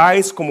em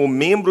paz como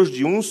membros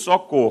de um só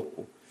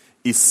corpo.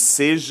 E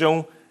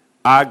sejam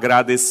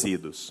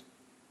agradecidos.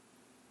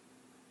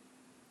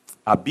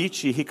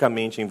 Habite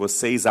ricamente em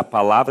vocês a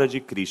palavra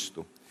de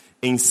Cristo.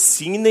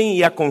 Ensinem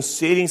e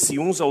aconselhem-se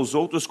uns aos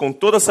outros com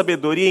toda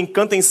sabedoria, e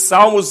cantem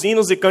salmos,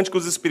 hinos e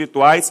cânticos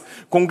espirituais,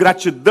 com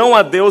gratidão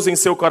a Deus em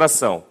seu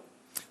coração.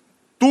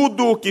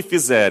 Tudo o que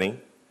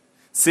fizerem,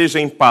 seja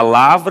em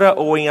palavra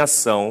ou em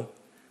ação,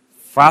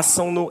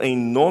 façam-no em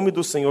nome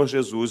do Senhor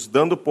Jesus,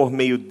 dando por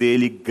meio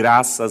dele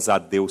graças a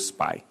Deus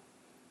Pai.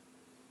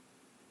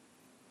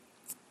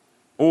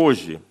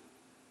 Hoje,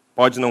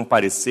 pode não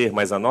parecer,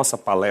 mas a nossa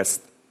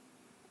palestra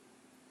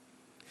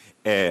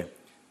é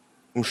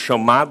um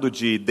chamado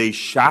de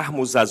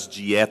deixarmos as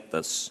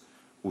dietas,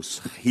 os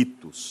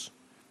ritos,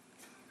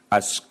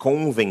 as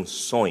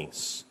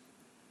convenções,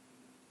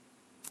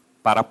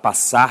 para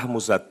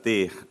passarmos a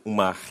ter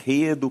uma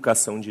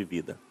reeducação de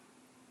vida.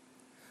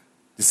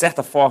 De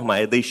certa forma,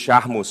 é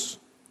deixarmos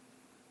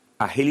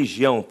a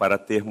religião para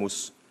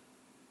termos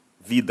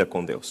vida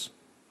com Deus,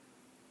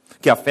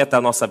 que afeta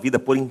a nossa vida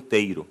por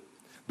inteiro,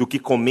 do que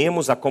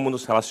comemos a como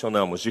nos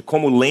relacionamos, de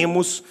como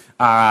lemos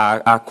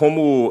a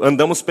como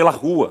andamos pela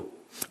rua,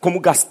 como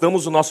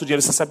gastamos o nosso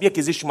dinheiro. Você sabia que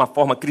existe uma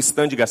forma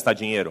cristã de gastar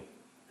dinheiro?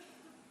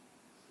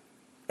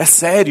 É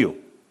sério.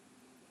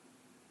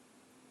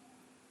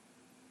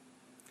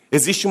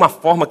 Existe uma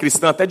forma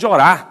cristã até de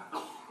orar.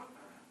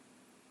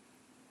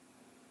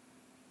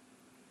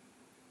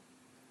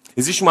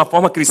 Existe uma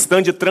forma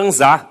cristã de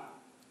transar.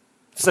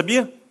 Você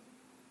sabia?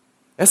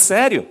 É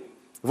sério.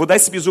 Vou dar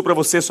esse bizu para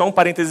você, só um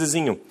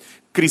parêntesezinho.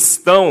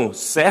 Cristão,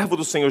 servo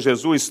do Senhor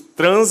Jesus,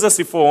 transa,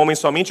 se for homem,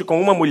 somente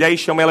com uma mulher e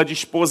chama ela de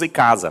esposa e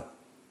casa.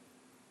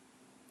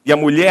 E a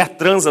mulher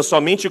transa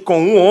somente com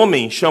um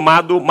homem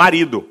chamado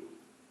marido.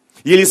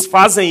 E eles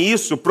fazem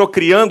isso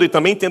procriando e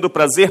também tendo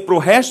prazer para o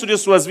resto de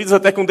suas vidas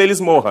até que um deles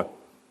morra.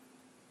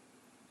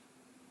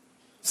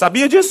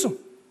 Sabia disso?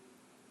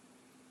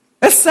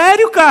 É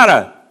sério,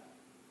 cara.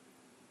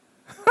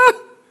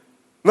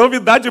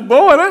 Novidade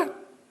boa, né?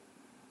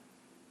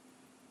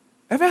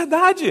 É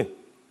verdade.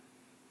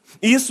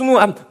 E isso não...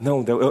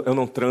 Não, eu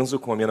não transo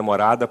com a minha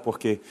namorada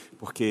porque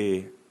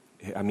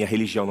a minha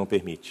religião não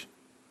permite.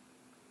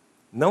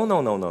 Não.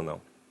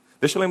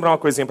 Deixa eu lembrar uma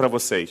coisinha para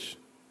vocês.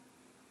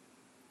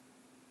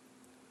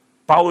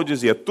 Paulo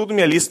dizia, tudo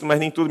me é lícito, mas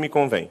nem tudo me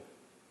convém.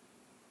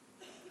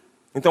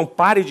 Então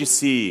pare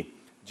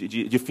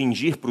de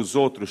fingir para os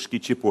outros que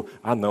tipo,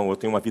 não, eu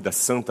tenho uma vida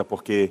santa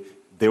porque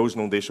Deus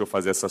não deixa eu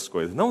fazer essas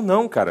coisas.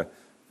 Não, cara.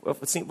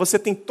 Assim, você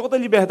tem toda a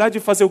liberdade de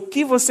fazer o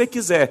que você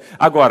quiser.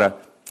 Agora,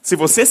 se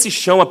você se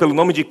chama pelo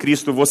nome de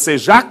Cristo,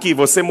 já que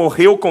você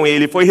morreu com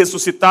Ele, foi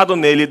ressuscitado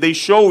nele,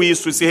 deixou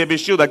isso e se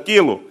revestiu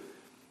daquilo,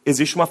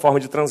 existe uma forma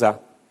de transar.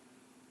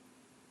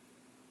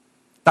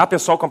 Tape o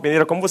sol com a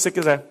peneira como você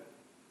quiser.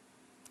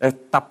 É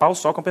tapar o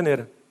sol com a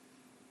peneira.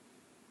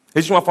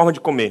 Existe uma forma de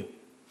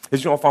comer.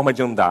 Existe uma forma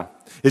de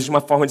andar. Existe uma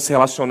forma de se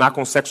relacionar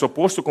com o sexo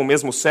oposto, com o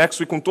mesmo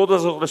sexo e com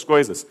todas as outras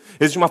coisas.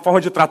 Existe uma forma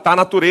de tratar a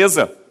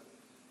natureza.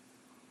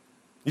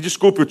 E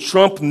desculpe, o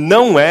Trump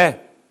não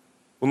é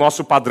o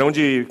nosso padrão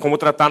de como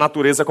tratar a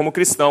natureza como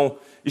cristão.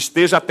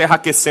 Esteja a terra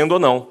aquecendo ou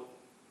não.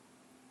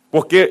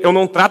 Porque eu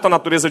não trato a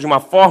natureza de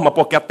uma forma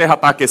porque a terra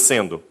está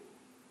aquecendo.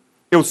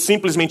 Eu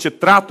simplesmente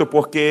trato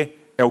porque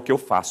é o que eu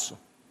faço.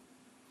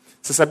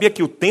 Você sabia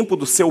que o tempo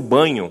do seu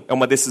banho é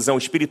uma decisão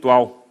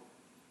espiritual?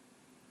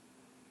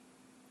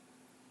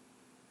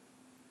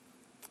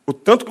 O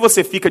tanto que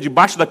você fica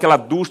debaixo daquela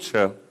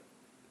ducha,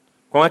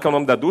 qual é que é o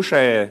nome da ducha?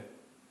 É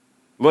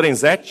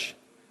Lorenzetti?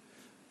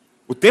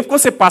 O tempo que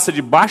você passa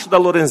debaixo da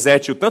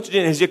Lorenzetti, o tanto de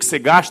energia que você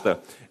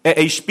gasta,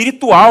 é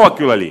espiritual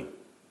aquilo ali.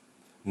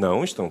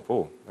 Não,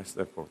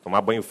 tomar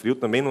banho frio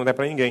também não é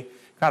para ninguém.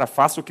 Cara,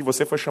 faça o que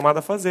você foi chamado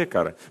a fazer,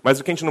 cara. Mas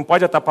o que a gente não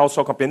pode é tapar o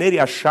sol com a peneira e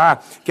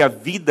achar que a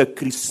vida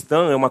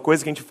cristã é uma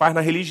coisa que a gente faz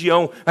na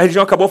religião. A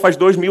religião acabou faz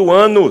 2000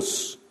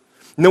 anos.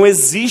 Não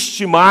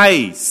existe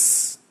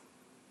mais.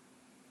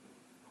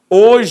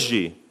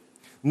 Hoje,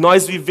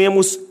 nós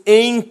vivemos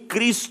em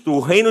Cristo. O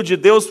reino de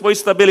Deus foi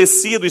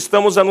estabelecido.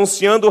 Estamos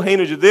anunciando o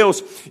reino de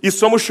Deus e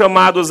somos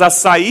chamados a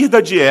sair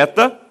da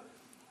dieta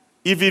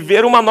e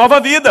viver uma nova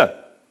vida.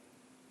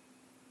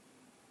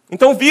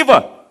 Então,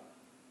 viva!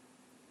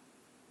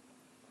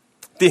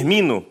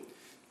 Termino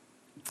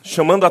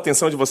chamando a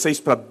atenção de vocês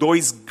para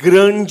 2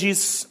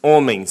 grandes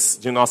homens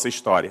de nossa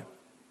história.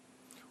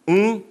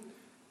 Um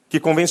que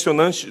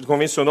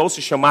convencionou se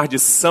chamar de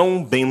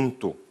São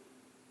Bento.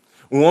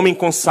 Um homem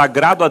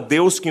consagrado a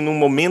Deus que num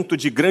momento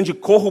de grande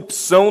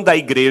corrupção da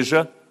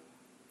igreja,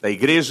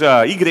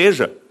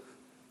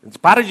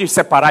 para de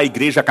separar a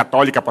igreja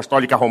católica,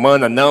 apostólica,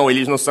 romana, não,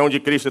 eles não são de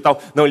Cristo e tal.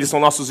 Não, eles são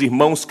nossos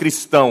irmãos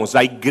cristãos.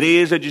 A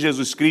igreja de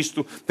Jesus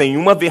Cristo tem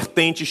uma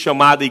vertente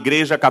chamada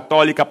Igreja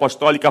Católica,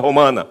 Apostólica,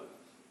 Romana.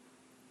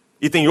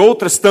 E tem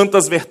outras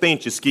tantas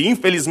vertentes, que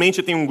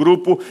infelizmente tem um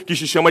grupo que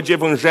se chama de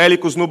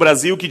evangélicos no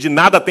Brasil, que de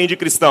nada tem de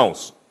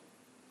cristãos.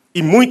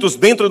 E muitos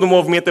dentro do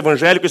movimento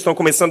evangélico estão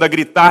começando a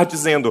gritar,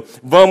 dizendo,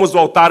 vamos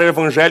voltar ao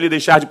evangelho e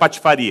deixar de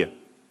patifaria.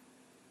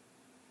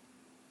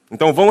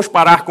 Então vamos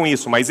parar com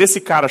isso. Mas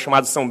esse cara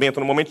chamado São Bento,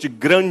 no momento de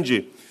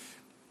grande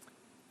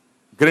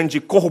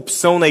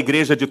corrupção na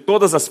igreja de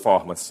todas as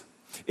formas,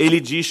 ele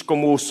diz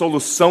como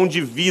solução de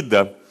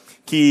vida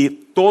que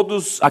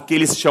todos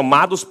aqueles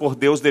chamados por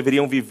Deus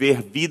deveriam viver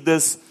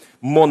vidas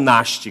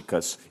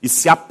monásticas e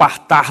se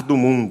apartar do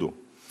mundo.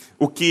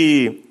 O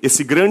que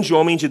esse grande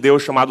homem de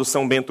Deus chamado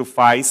São Bento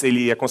faz,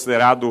 ele é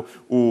considerado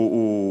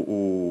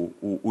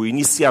o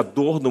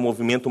iniciador do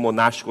movimento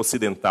monástico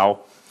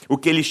ocidental. O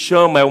que ele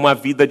chama é uma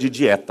vida de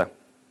dieta.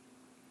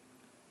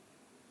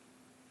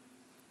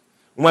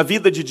 Uma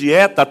vida de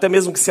dieta, até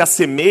mesmo que se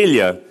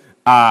assemelha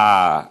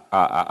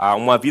a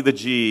uma vida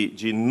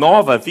de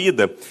nova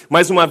vida,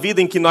 mas uma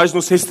vida em que nós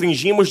nos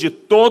restringimos de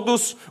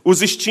todos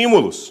os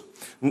estímulos.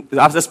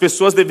 As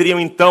pessoas deveriam,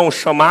 então,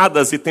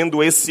 chamadas, e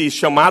tendo esse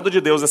chamado de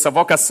Deus, essa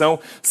vocação,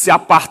 se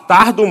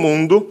apartar do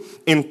mundo,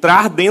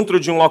 entrar dentro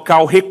de um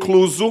local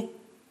recluso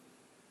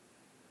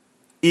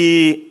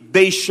e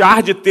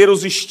deixar de ter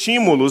os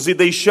estímulos, e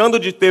deixando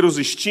de ter os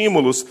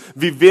estímulos,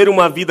 viver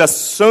uma vida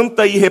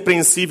santa e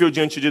irrepreensível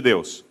diante de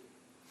Deus.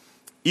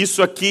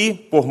 Isso aqui,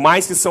 por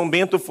mais que São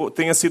Bento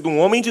tenha sido um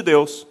homem de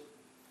Deus,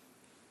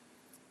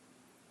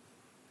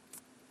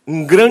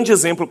 um grande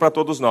exemplo para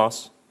todos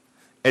nós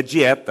é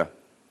dieta.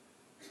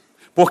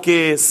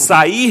 Porque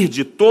sair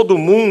de todo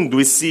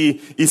mundo e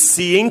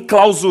se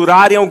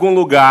enclausurar em algum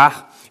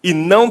lugar e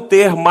não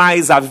ter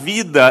mais a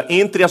vida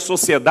entre a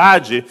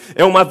sociedade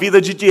é uma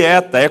vida de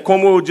dieta. É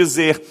como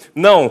dizer,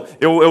 não,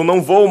 eu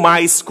não vou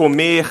mais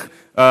comer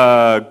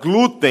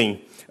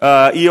glúten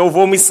e eu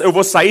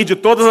vou sair de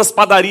todas as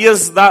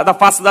padarias da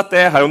face da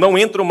terra. Eu não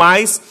entro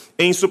mais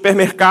em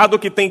supermercado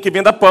que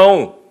venda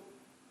pão.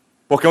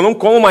 Porque eu não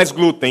como mais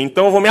glúten,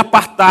 então eu vou me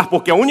apartar,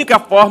 porque a única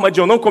forma de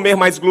eu não comer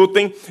mais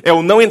glúten é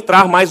eu não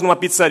entrar mais numa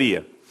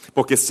pizzaria.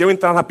 Porque se eu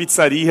entrar na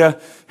pizzaria,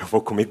 eu vou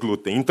comer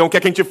glúten. Então o que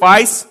é que a gente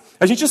faz?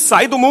 A gente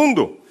sai do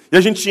mundo. E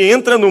a gente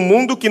entra no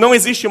mundo que não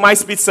existe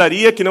mais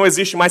pizzaria, que não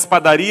existe mais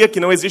padaria, que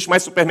não existe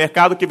mais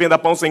supermercado que venda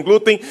pão sem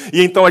glúten.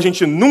 E então a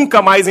gente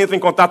nunca mais entra em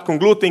contato com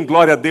glúten.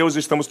 Glória a Deus,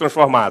 estamos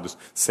transformados.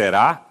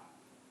 Será?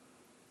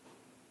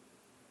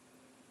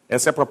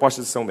 Essa é a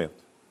proposta de São Bento.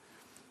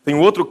 Tem um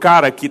outro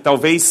cara que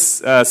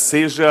talvez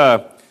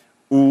seja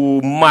o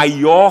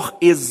maior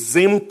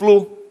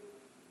exemplo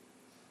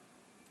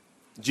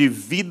de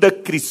vida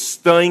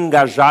cristã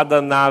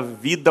engajada na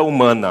vida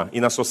humana e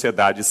na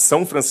sociedade,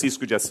 São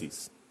Francisco de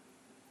Assis.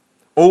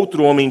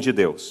 Outro homem de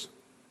Deus.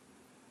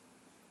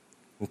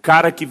 Um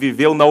cara que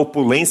viveu na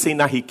opulência e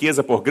na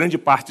riqueza por grande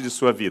parte de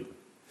sua vida.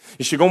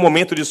 E chegou um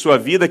momento de sua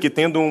vida que,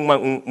 tendo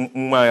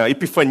uma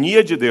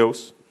epifania de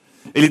Deus,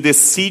 ele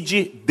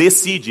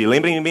decide,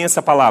 lembrem bem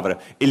essa palavra,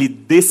 ele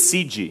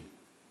decide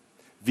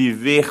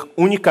viver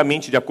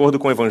unicamente de acordo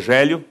com o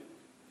Evangelho,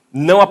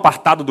 não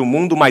apartado do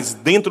mundo, mas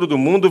dentro do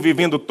mundo,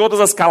 vivendo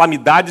todas as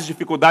calamidades,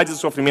 dificuldades e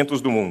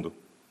sofrimentos do mundo.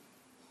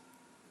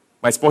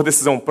 Mas por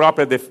decisão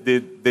própria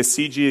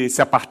decide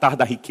se apartar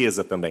da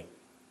riqueza também.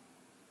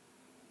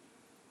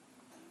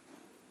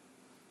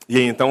 E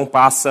então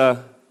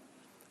passa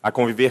a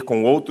conviver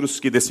com outros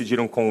que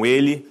decidiram com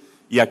ele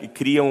e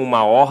criam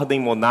uma ordem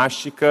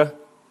monástica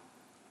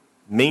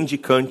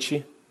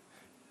mendicante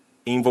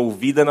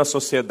envolvida na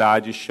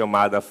sociedade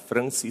chamada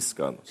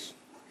franciscanos.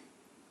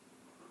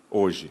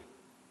 Hoje.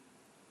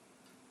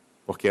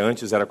 Porque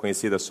antes era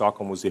conhecida só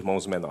como os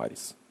irmãos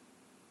menores.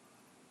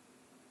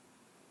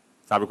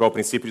 Sabe qual é o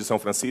princípio de São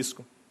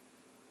Francisco?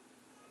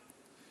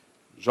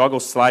 Joga o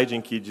slide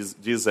em que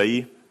diz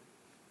aí,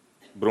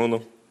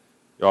 Bruno,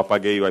 eu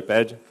apaguei o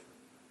iPad.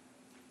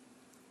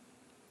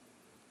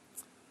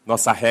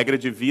 Nossa regra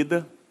de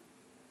vida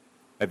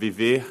é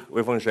viver o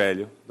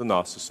Evangelho do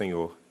nosso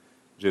Senhor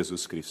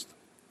Jesus Cristo.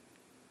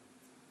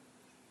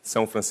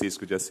 São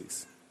Francisco de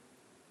Assis.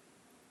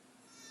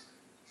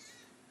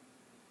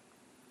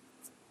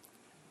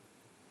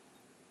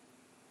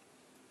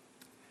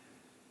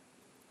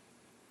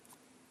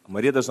 A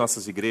maioria das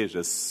nossas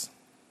igrejas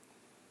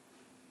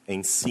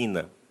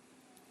ensina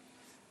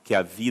que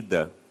a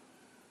vida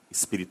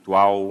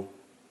espiritual,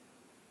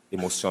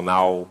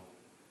 emocional,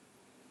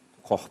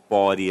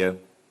 corpórea,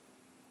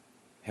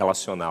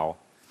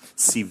 relacional,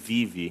 se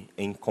vive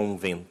em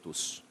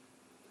conventos,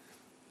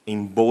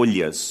 em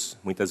bolhas,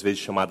 muitas vezes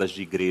chamadas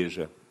de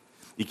igreja,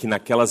 e que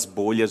naquelas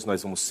bolhas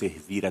nós vamos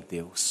servir a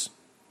Deus,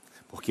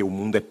 porque o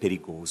mundo é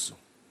perigoso.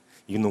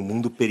 E no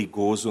mundo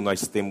perigoso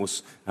nós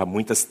temos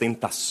muitas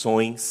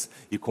tentações,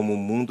 e como o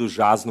mundo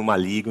jaz no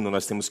maligno,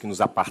 nós temos que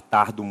nos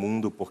apartar do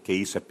mundo, porque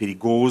isso é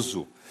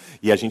perigoso.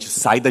 E a gente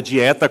sai da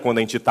dieta quando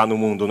a gente está no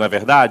mundo, não é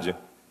verdade?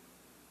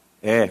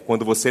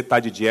 Quando você está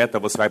de dieta,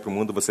 você vai para o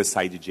mundo, você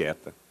sai de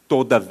dieta.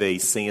 Toda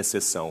vez, sem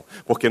exceção.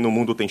 Porque no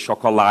mundo tem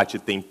chocolate,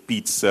 tem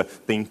pizza,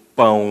 tem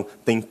pão,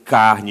 tem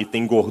carne,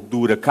 tem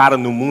gordura. Cara,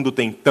 no mundo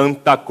tem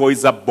tanta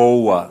coisa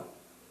boa.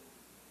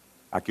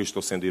 Aqui eu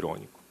estou sendo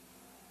irônico.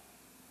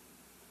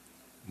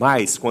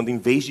 Mas, quando em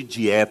vez de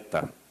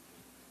dieta,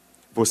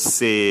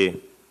 você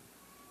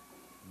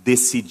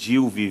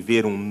decidiu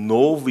viver um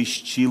novo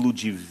estilo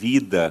de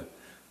vida,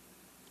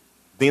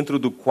 dentro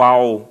do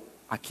qual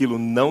aquilo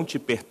não te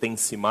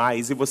pertence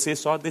mais, e você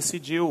só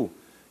decidiu,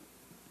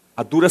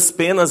 a duras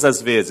penas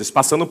às vezes,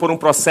 passando por um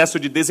processo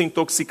de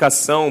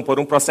desintoxicação, por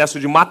um processo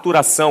de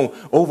maturação,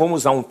 ou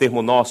vamos usar um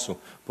termo nosso,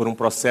 por um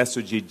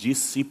processo de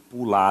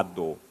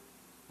discipulado.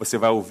 Você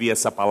vai ouvir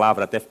essa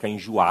palavra até ficar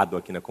enjoado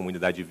aqui na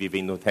Comunidade Viva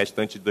e no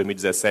restante de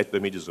 2017 e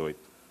 2018.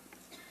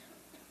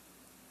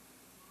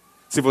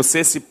 Se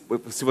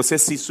você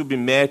se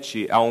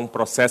submete a um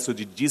processo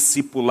de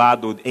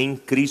discipulado em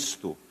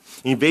Cristo,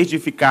 em vez de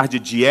ficar de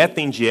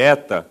dieta em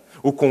dieta,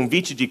 o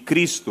convite de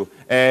Cristo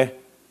é: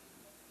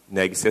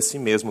 negue-se a si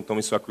mesmo,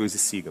 tome sua cruz e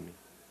siga-me.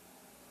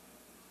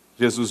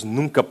 Jesus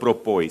nunca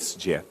propôs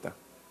dieta.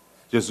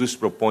 Jesus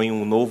propõe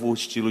um novo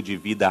estilo de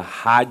vida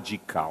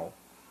radical.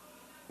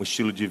 Um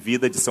estilo de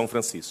vida de São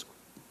Francisco.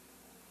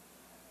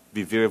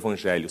 Viver o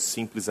Evangelho,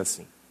 simples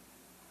assim.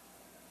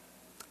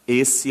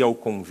 Esse é o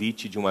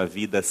convite de uma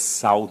vida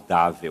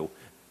saudável,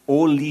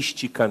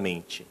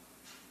 holisticamente.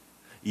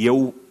 E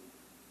eu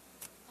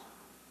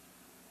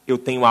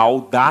tenho a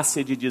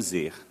audácia de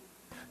dizer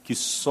que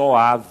só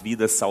há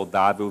vida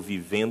saudável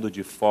vivendo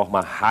de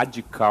forma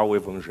radical o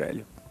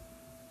Evangelho.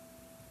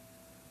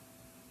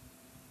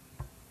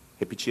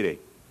 Repetirei.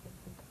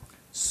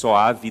 Só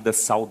há vida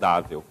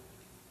saudável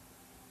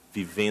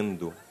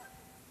vivendo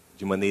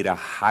de maneira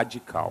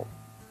radical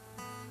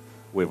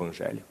o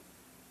Evangelho.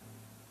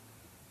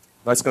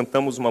 Nós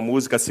cantamos uma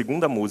música, a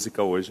segunda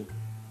música hoje.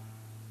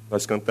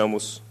 Nós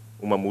cantamos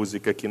uma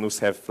música que nos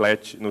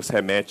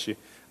remete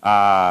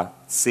a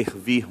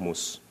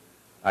servirmos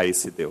a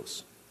esse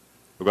Deus.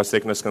 Eu gostaria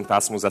que nós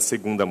cantássemos a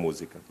segunda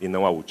música e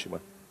não a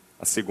última.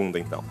 A segunda,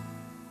 então.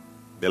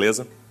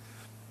 Beleza?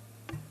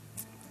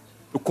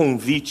 O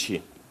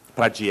convite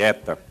para a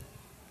dieta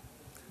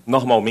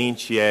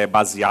normalmente é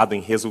baseado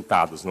em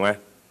resultados, não é?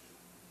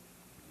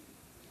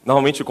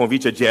 Normalmente o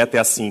convite à dieta é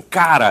assim: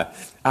 cara,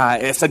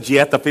 essa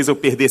dieta fez eu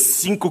perder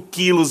 5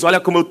 quilos, olha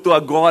como eu estou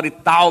agora e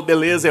tal,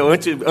 beleza,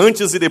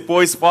 antes e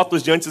depois,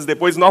 fotos de antes e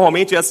depois.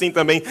 Normalmente é assim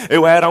também: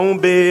 eu era um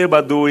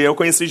bêbado e eu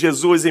conheci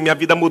Jesus e minha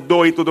vida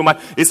mudou e tudo mais.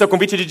 Esse é o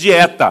convite de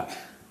dieta.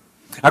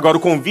 Agora,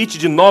 o convite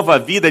de nova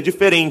vida é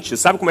diferente.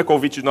 Sabe como é o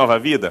convite de nova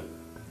vida?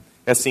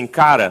 É assim: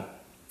 cara,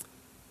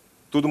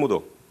 tudo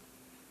mudou.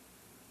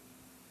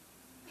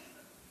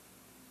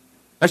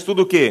 Mas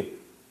tudo o quê?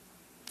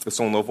 Eu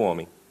sou um novo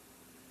homem.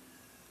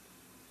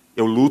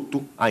 Eu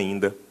luto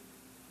ainda.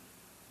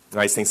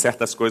 Mas tem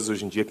certas coisas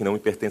hoje em dia que não me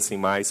pertencem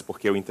mais,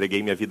 porque eu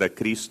entreguei minha vida a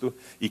Cristo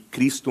e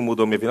Cristo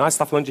mudou minha vida. Você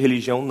está falando de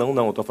religião? Não,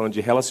 eu estou falando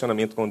de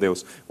relacionamento com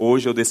Deus.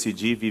 Hoje eu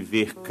decidi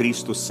viver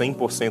Cristo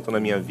 100% na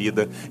minha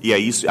vida e é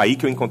isso, aí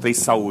que eu encontrei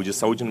saúde.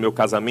 Saúde no meu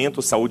casamento,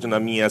 saúde na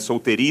minha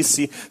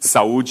solteirice,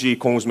 saúde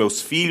com os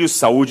meus filhos,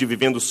 saúde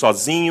vivendo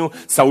sozinho,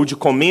 saúde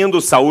comendo,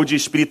 saúde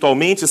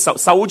espiritualmente,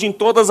 saúde em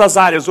todas as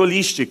áreas,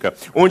 holística.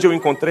 Onde eu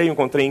encontrei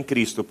em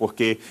Cristo,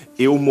 porque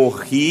eu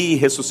morri e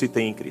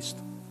ressuscitei em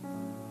Cristo.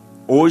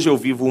 Hoje eu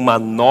vivo uma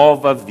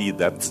nova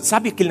vida.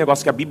 Sabe aquele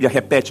negócio que a Bíblia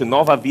repete?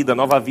 Nova vida,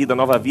 nova vida,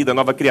 nova vida,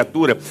 nova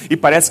criatura. E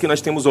parece que nós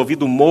temos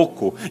ouvido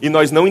moco e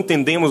nós não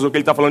entendemos o que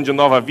ele está falando de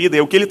nova vida.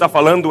 E o que ele está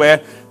falando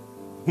é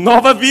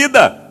nova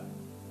vida.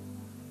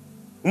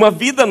 Uma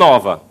vida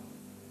nova.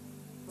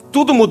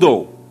 Tudo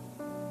mudou.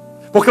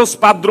 Porque os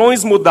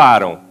padrões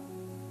mudaram.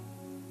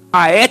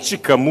 A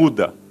ética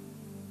muda.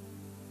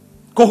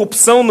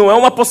 Corrupção não é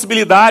uma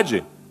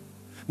possibilidade.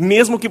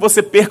 Mesmo que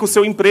você perca o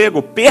seu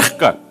emprego,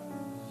 perca.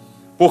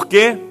 Por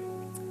quê?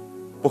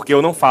 Porque eu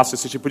não faço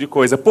esse tipo de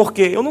coisa. Por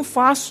quê? Eu não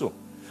faço.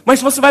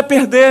 Mas você vai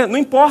perder, não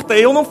importa,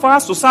 eu não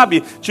faço, sabe?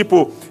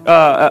 Tipo,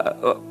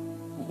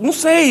 não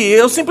sei,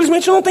 eu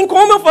simplesmente não tenho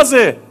como eu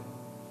fazer.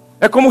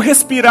 É como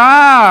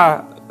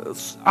respirar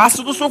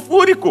ácido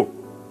sulfúrico.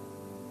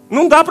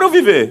 Não dá para eu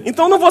viver,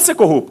 então eu não vou ser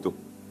corrupto.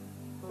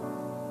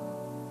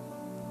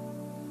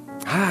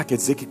 Quer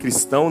dizer que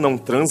cristão não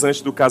transa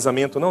antes do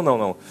casamento?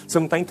 Não. Você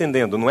não está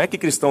entendendo. Não é que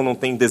cristão não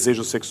tem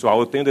desejo sexual.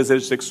 Eu tenho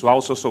desejo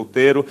sexual, sou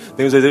solteiro,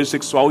 tenho desejo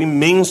sexual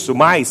imenso,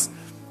 mas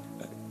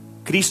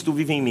Cristo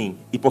vive em mim.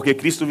 E porque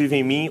Cristo vive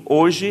em mim,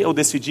 hoje eu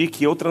decidi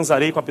que eu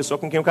transarei com a pessoa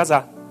com quem eu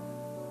casar.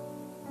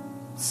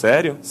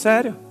 Sério?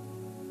 Sério.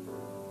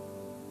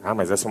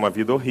 Mas essa é uma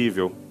vida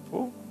horrível.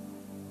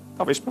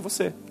 Talvez para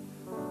você.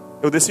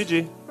 Eu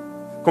decidi.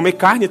 Comer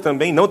carne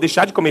também. Não,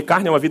 deixar de comer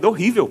carne é uma vida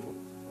horrível.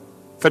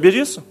 Sabia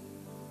disso?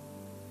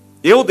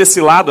 Eu desse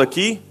lado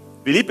aqui,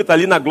 Felipe está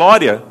ali na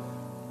glória,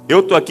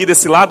 eu estou aqui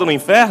desse lado no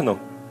inferno,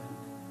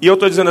 e eu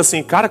estou dizendo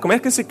assim, cara, como é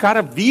que esse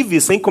cara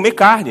vive sem comer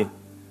carne?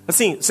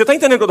 Assim, você está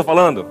entendendo o que eu estou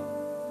falando?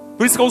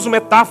 Por isso que eu uso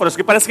metáforas,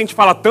 porque parece que a gente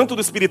fala tanto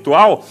do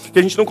espiritual, que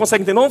a gente não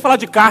consegue entender. Não vamos falar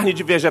de carne e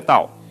de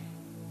vegetal.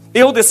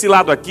 Eu desse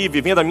lado aqui,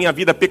 vivendo a minha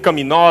vida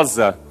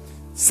pecaminosa,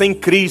 sem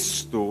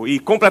Cristo, e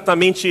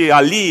completamente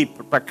ali,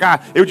 para cá,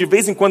 eu de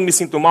vez em quando me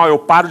sinto mal, eu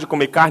paro de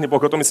comer carne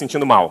porque eu estou me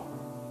sentindo mal.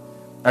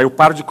 Aí eu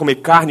paro de comer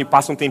carne,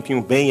 passo um tempinho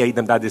bem, e aí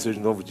me dá desejo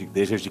de novo,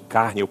 desejo de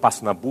carne. Eu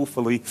passo na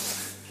búfalo e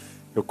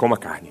eu como a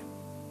carne.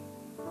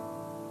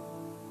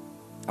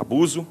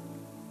 Abuso,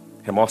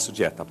 remorso,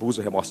 dieta.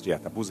 Abuso, remorso,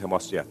 dieta. Abuso,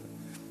 remorso, dieta.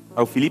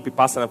 Aí o Felipe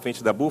passa na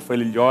frente da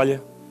búfala, ele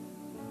olha,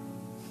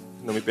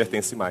 não me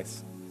pertence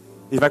mais.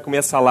 Ele vai comer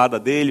a salada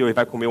dele, ou ele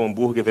vai comer o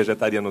hambúrguer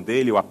vegetariano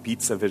dele, ou a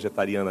pizza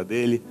vegetariana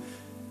dele.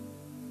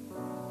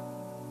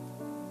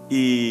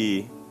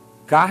 E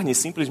carne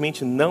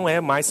simplesmente não é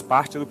mais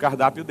parte do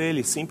cardápio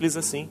dele, simples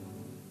assim.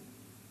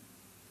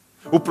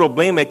 O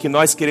problema é que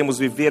nós queremos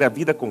viver a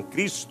vida com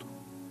Cristo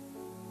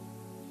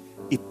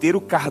e ter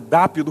o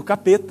cardápio do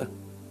capeta.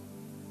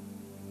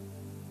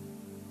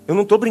 Eu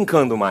não estou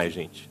brincando mais,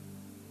 gente.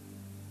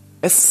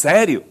 É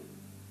sério.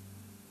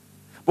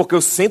 Porque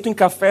eu sento em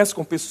cafés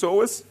com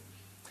pessoas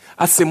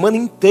a semana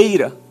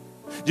inteira,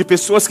 de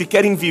pessoas que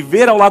querem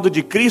viver ao lado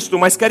de Cristo,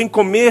 mas querem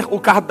comer o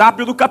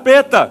cardápio do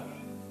capeta.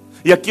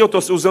 E aqui eu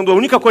estou usando a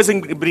única coisa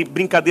em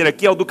brincadeira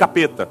aqui é o do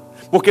capeta.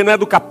 Porque não é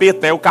do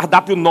capeta, é o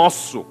cardápio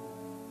nosso.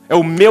 É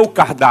o meu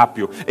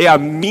cardápio, é a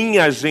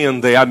minha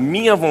agenda, é a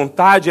minha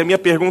vontade. A minha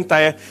pergunta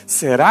é,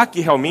 será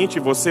que realmente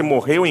você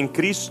morreu em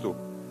Cristo?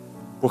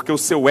 Porque o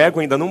seu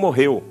ego ainda não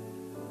morreu.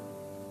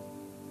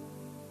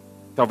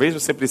 Talvez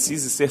você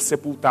precise ser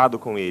sepultado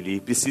com Ele, e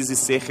precise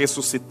ser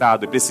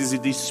ressuscitado, e precise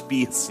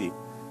despir-se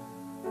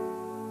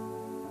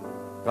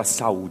para a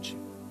saúde.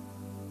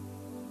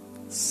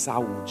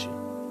 Saúde.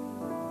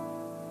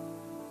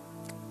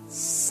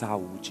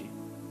 Saúde.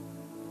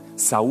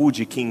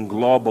 Saúde que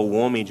engloba o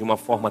homem de uma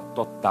forma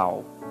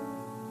total.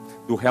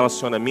 Do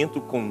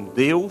relacionamento com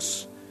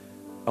Deus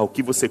ao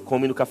que você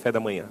come no café da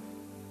manhã.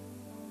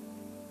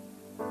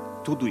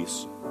 Tudo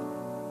isso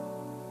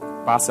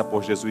passa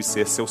por Jesus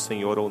ser seu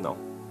Senhor ou não.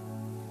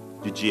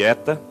 De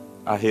dieta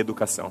à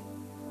reeducação.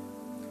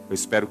 Eu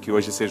espero que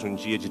hoje seja um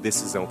dia de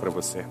decisão para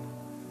você.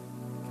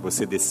 Que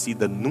você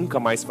decida nunca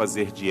mais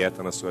fazer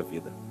dieta na sua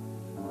vida,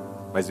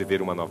 mas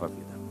viver uma nova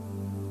vida.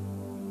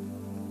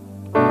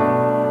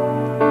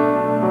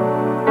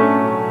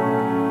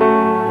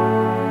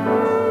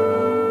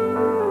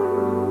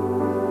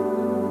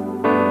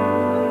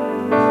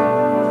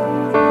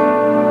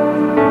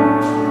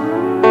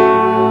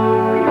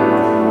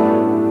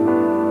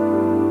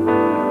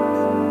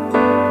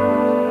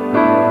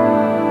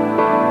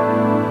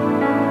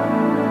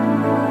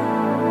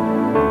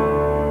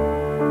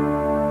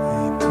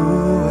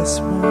 Tuas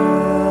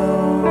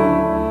mãos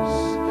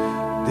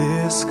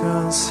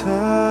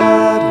descansar.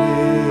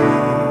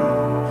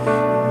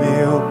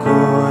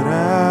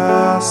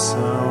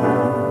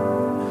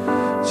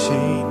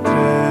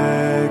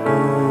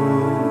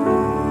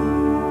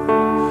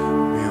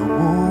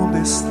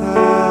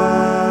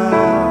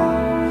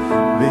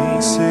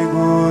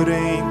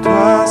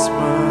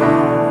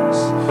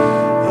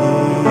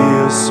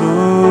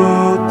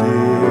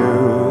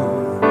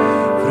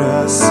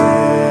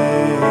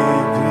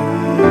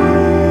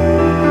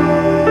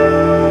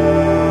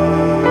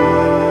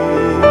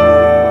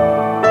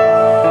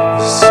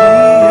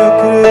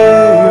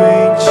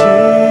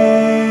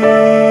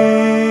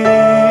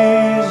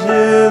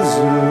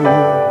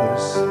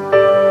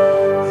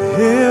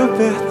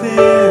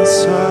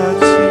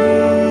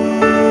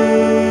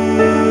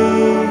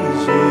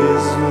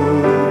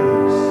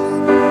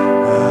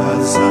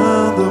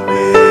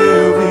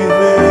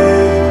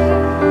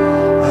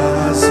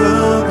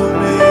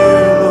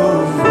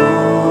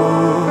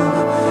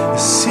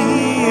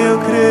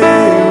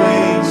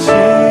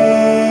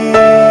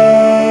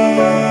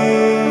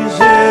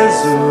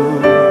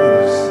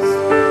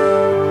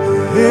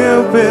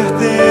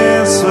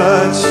 pertenço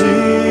a ti,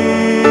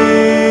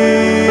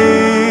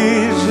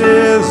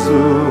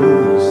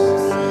 Jesus,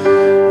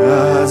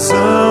 a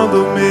razão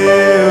do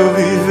meu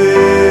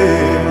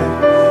viver,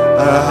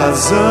 a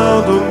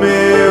razão do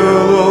meu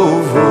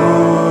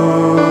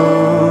louvor,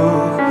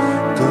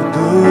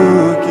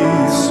 tudo que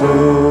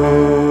sou.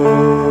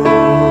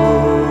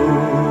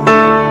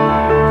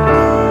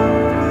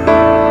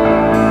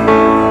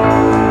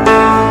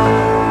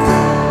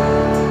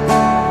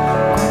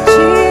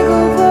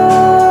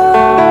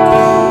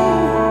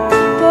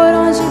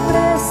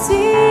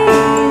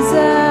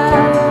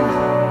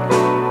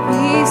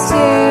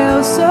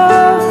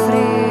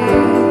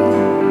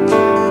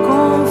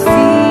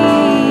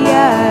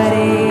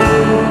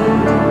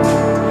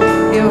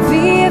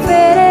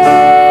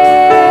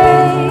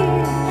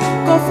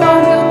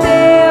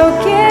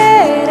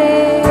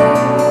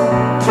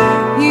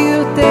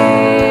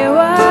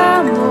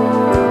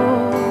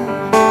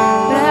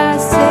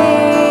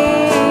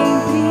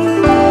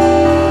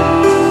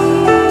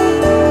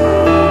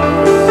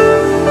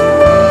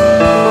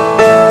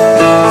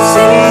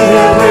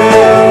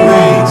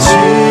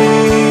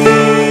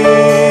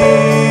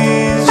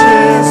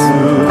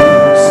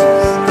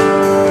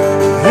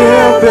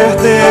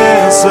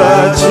 Pertenço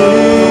a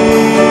ti,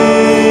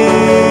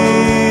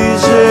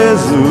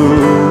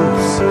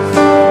 Jesus,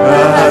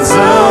 a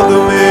razão do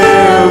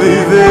meu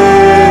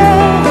viver,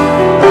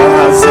 a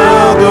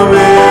razão do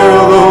meu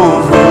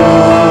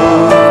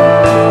louvor.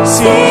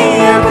 Sim,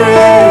 eu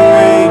creio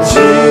em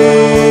ti,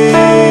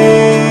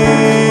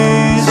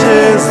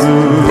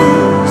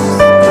 Jesus,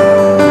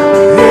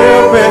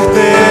 eu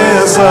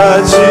pertenço a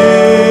ti,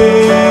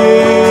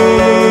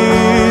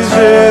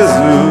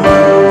 Jesus.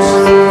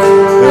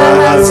 A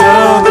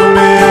razão do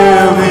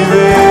meu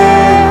viver,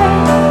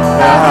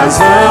 a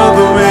razão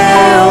do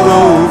meu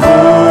louvor,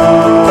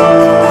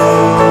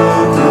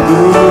 tudo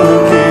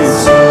que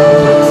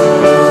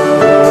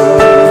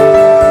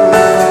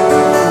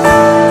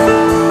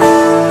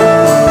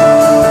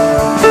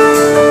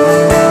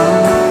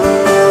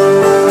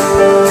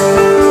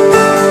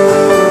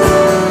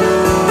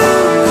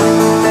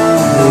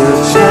eu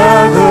te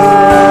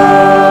adoro,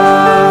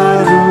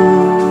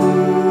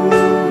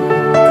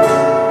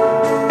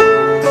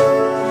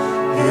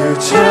 eu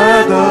te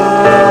adoro,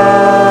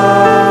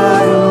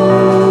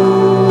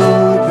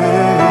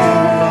 Deus,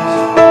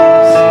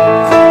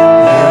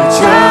 eu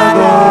te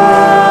adoro,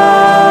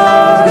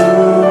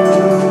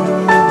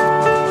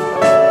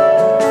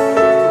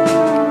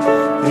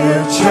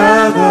 eu te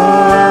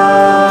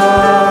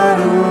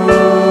adoro,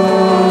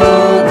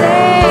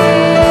 Deus,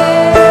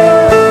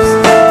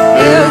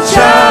 eu te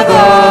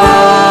adoro,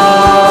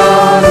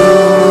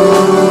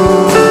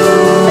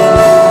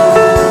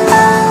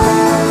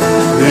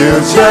 eu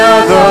te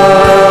adoro,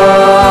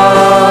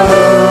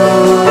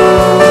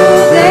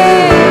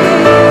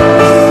 Deus,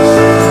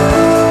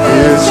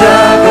 eu te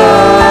adoro,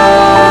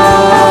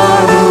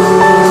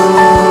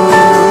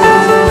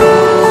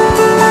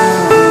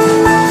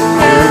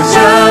 eu te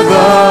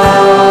adoro,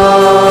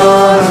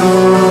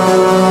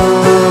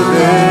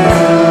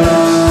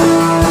 Deus.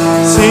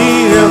 Sim,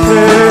 eu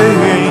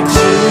creio em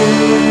ti,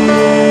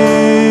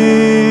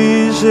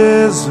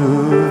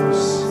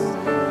 Jesus.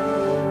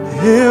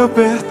 Eu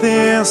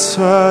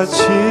pertenço a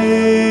ti,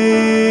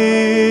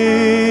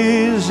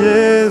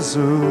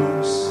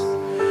 Jesus,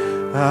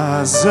 a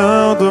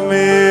razão do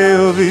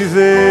meu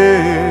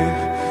viver,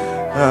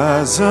 a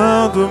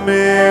razão do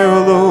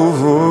meu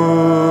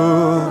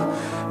louvor.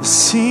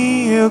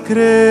 Sim, eu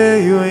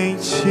creio em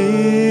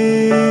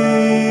ti,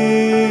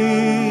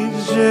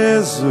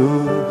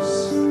 Jesus.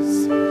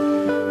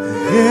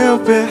 Eu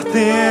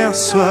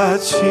pertenço a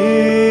ti,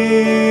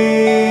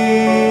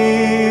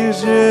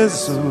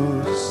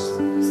 Jesus,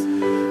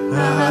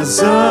 a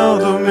razão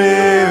do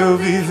meu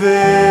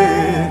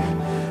viver,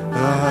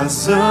 a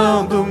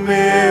razão do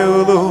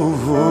meu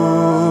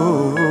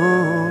louvor,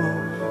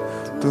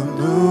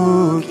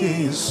 tudo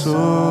que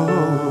sou.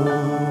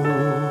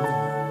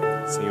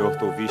 Senhor,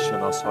 tu ouviste a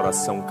nossa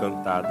oração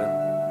cantada.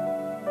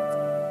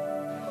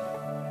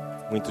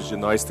 Muitos de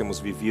nós temos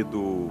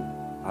vivido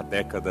há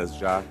décadas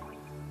já,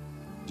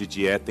 de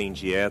dieta em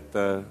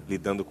dieta,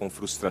 lidando com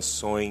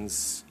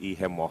frustrações e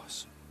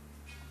remorso.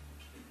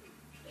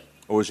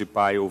 Hoje,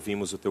 Pai,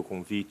 ouvimos o Teu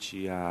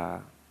convite a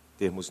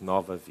termos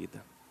nova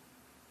vida.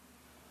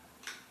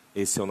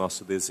 Esse é o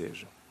nosso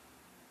desejo.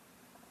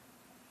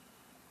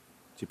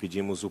 te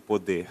pedimos o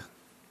poder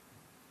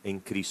em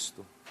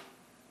Cristo,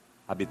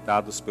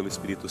 habitados pelo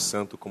Espírito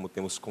Santo como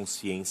temos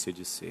consciência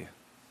de ser.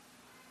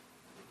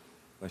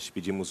 Nós te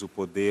pedimos o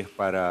poder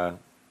para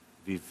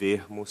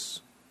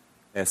vivermos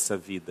essa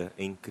vida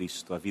em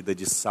Cristo, a vida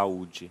de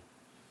saúde,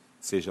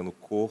 seja no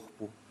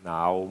corpo, na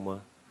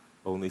alma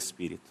ou no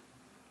espírito.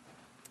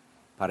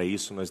 Para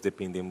isso nós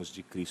dependemos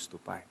de Cristo,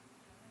 Pai.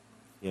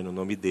 E é no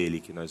nome dele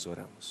que nós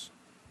oramos.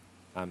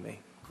 Amém.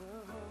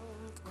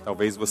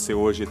 Talvez você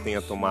hoje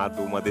tenha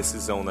tomado uma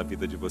decisão na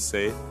vida de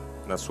você,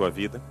 na sua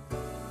vida,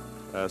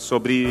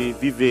 sobre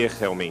viver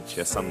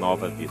realmente essa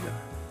nova vida.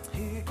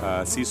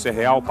 Se isso é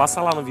real, passa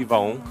lá no Viva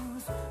On,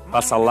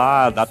 passa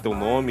lá, dá teu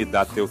nome,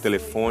 dá teu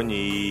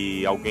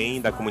telefone e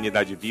alguém da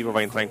comunidade Viva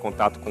vai entrar em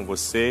contato com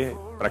você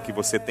para que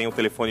você tenha o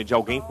telefone de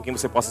alguém com quem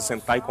você possa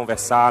sentar e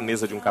conversar à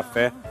mesa de um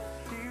café,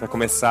 para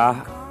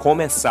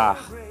começar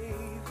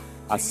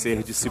a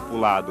ser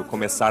discipulado,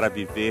 começar a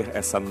viver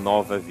essa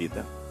nova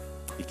vida.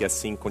 E que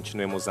assim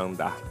continuemos a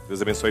andar. Deus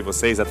abençoe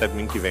vocês, até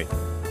domingo que vem.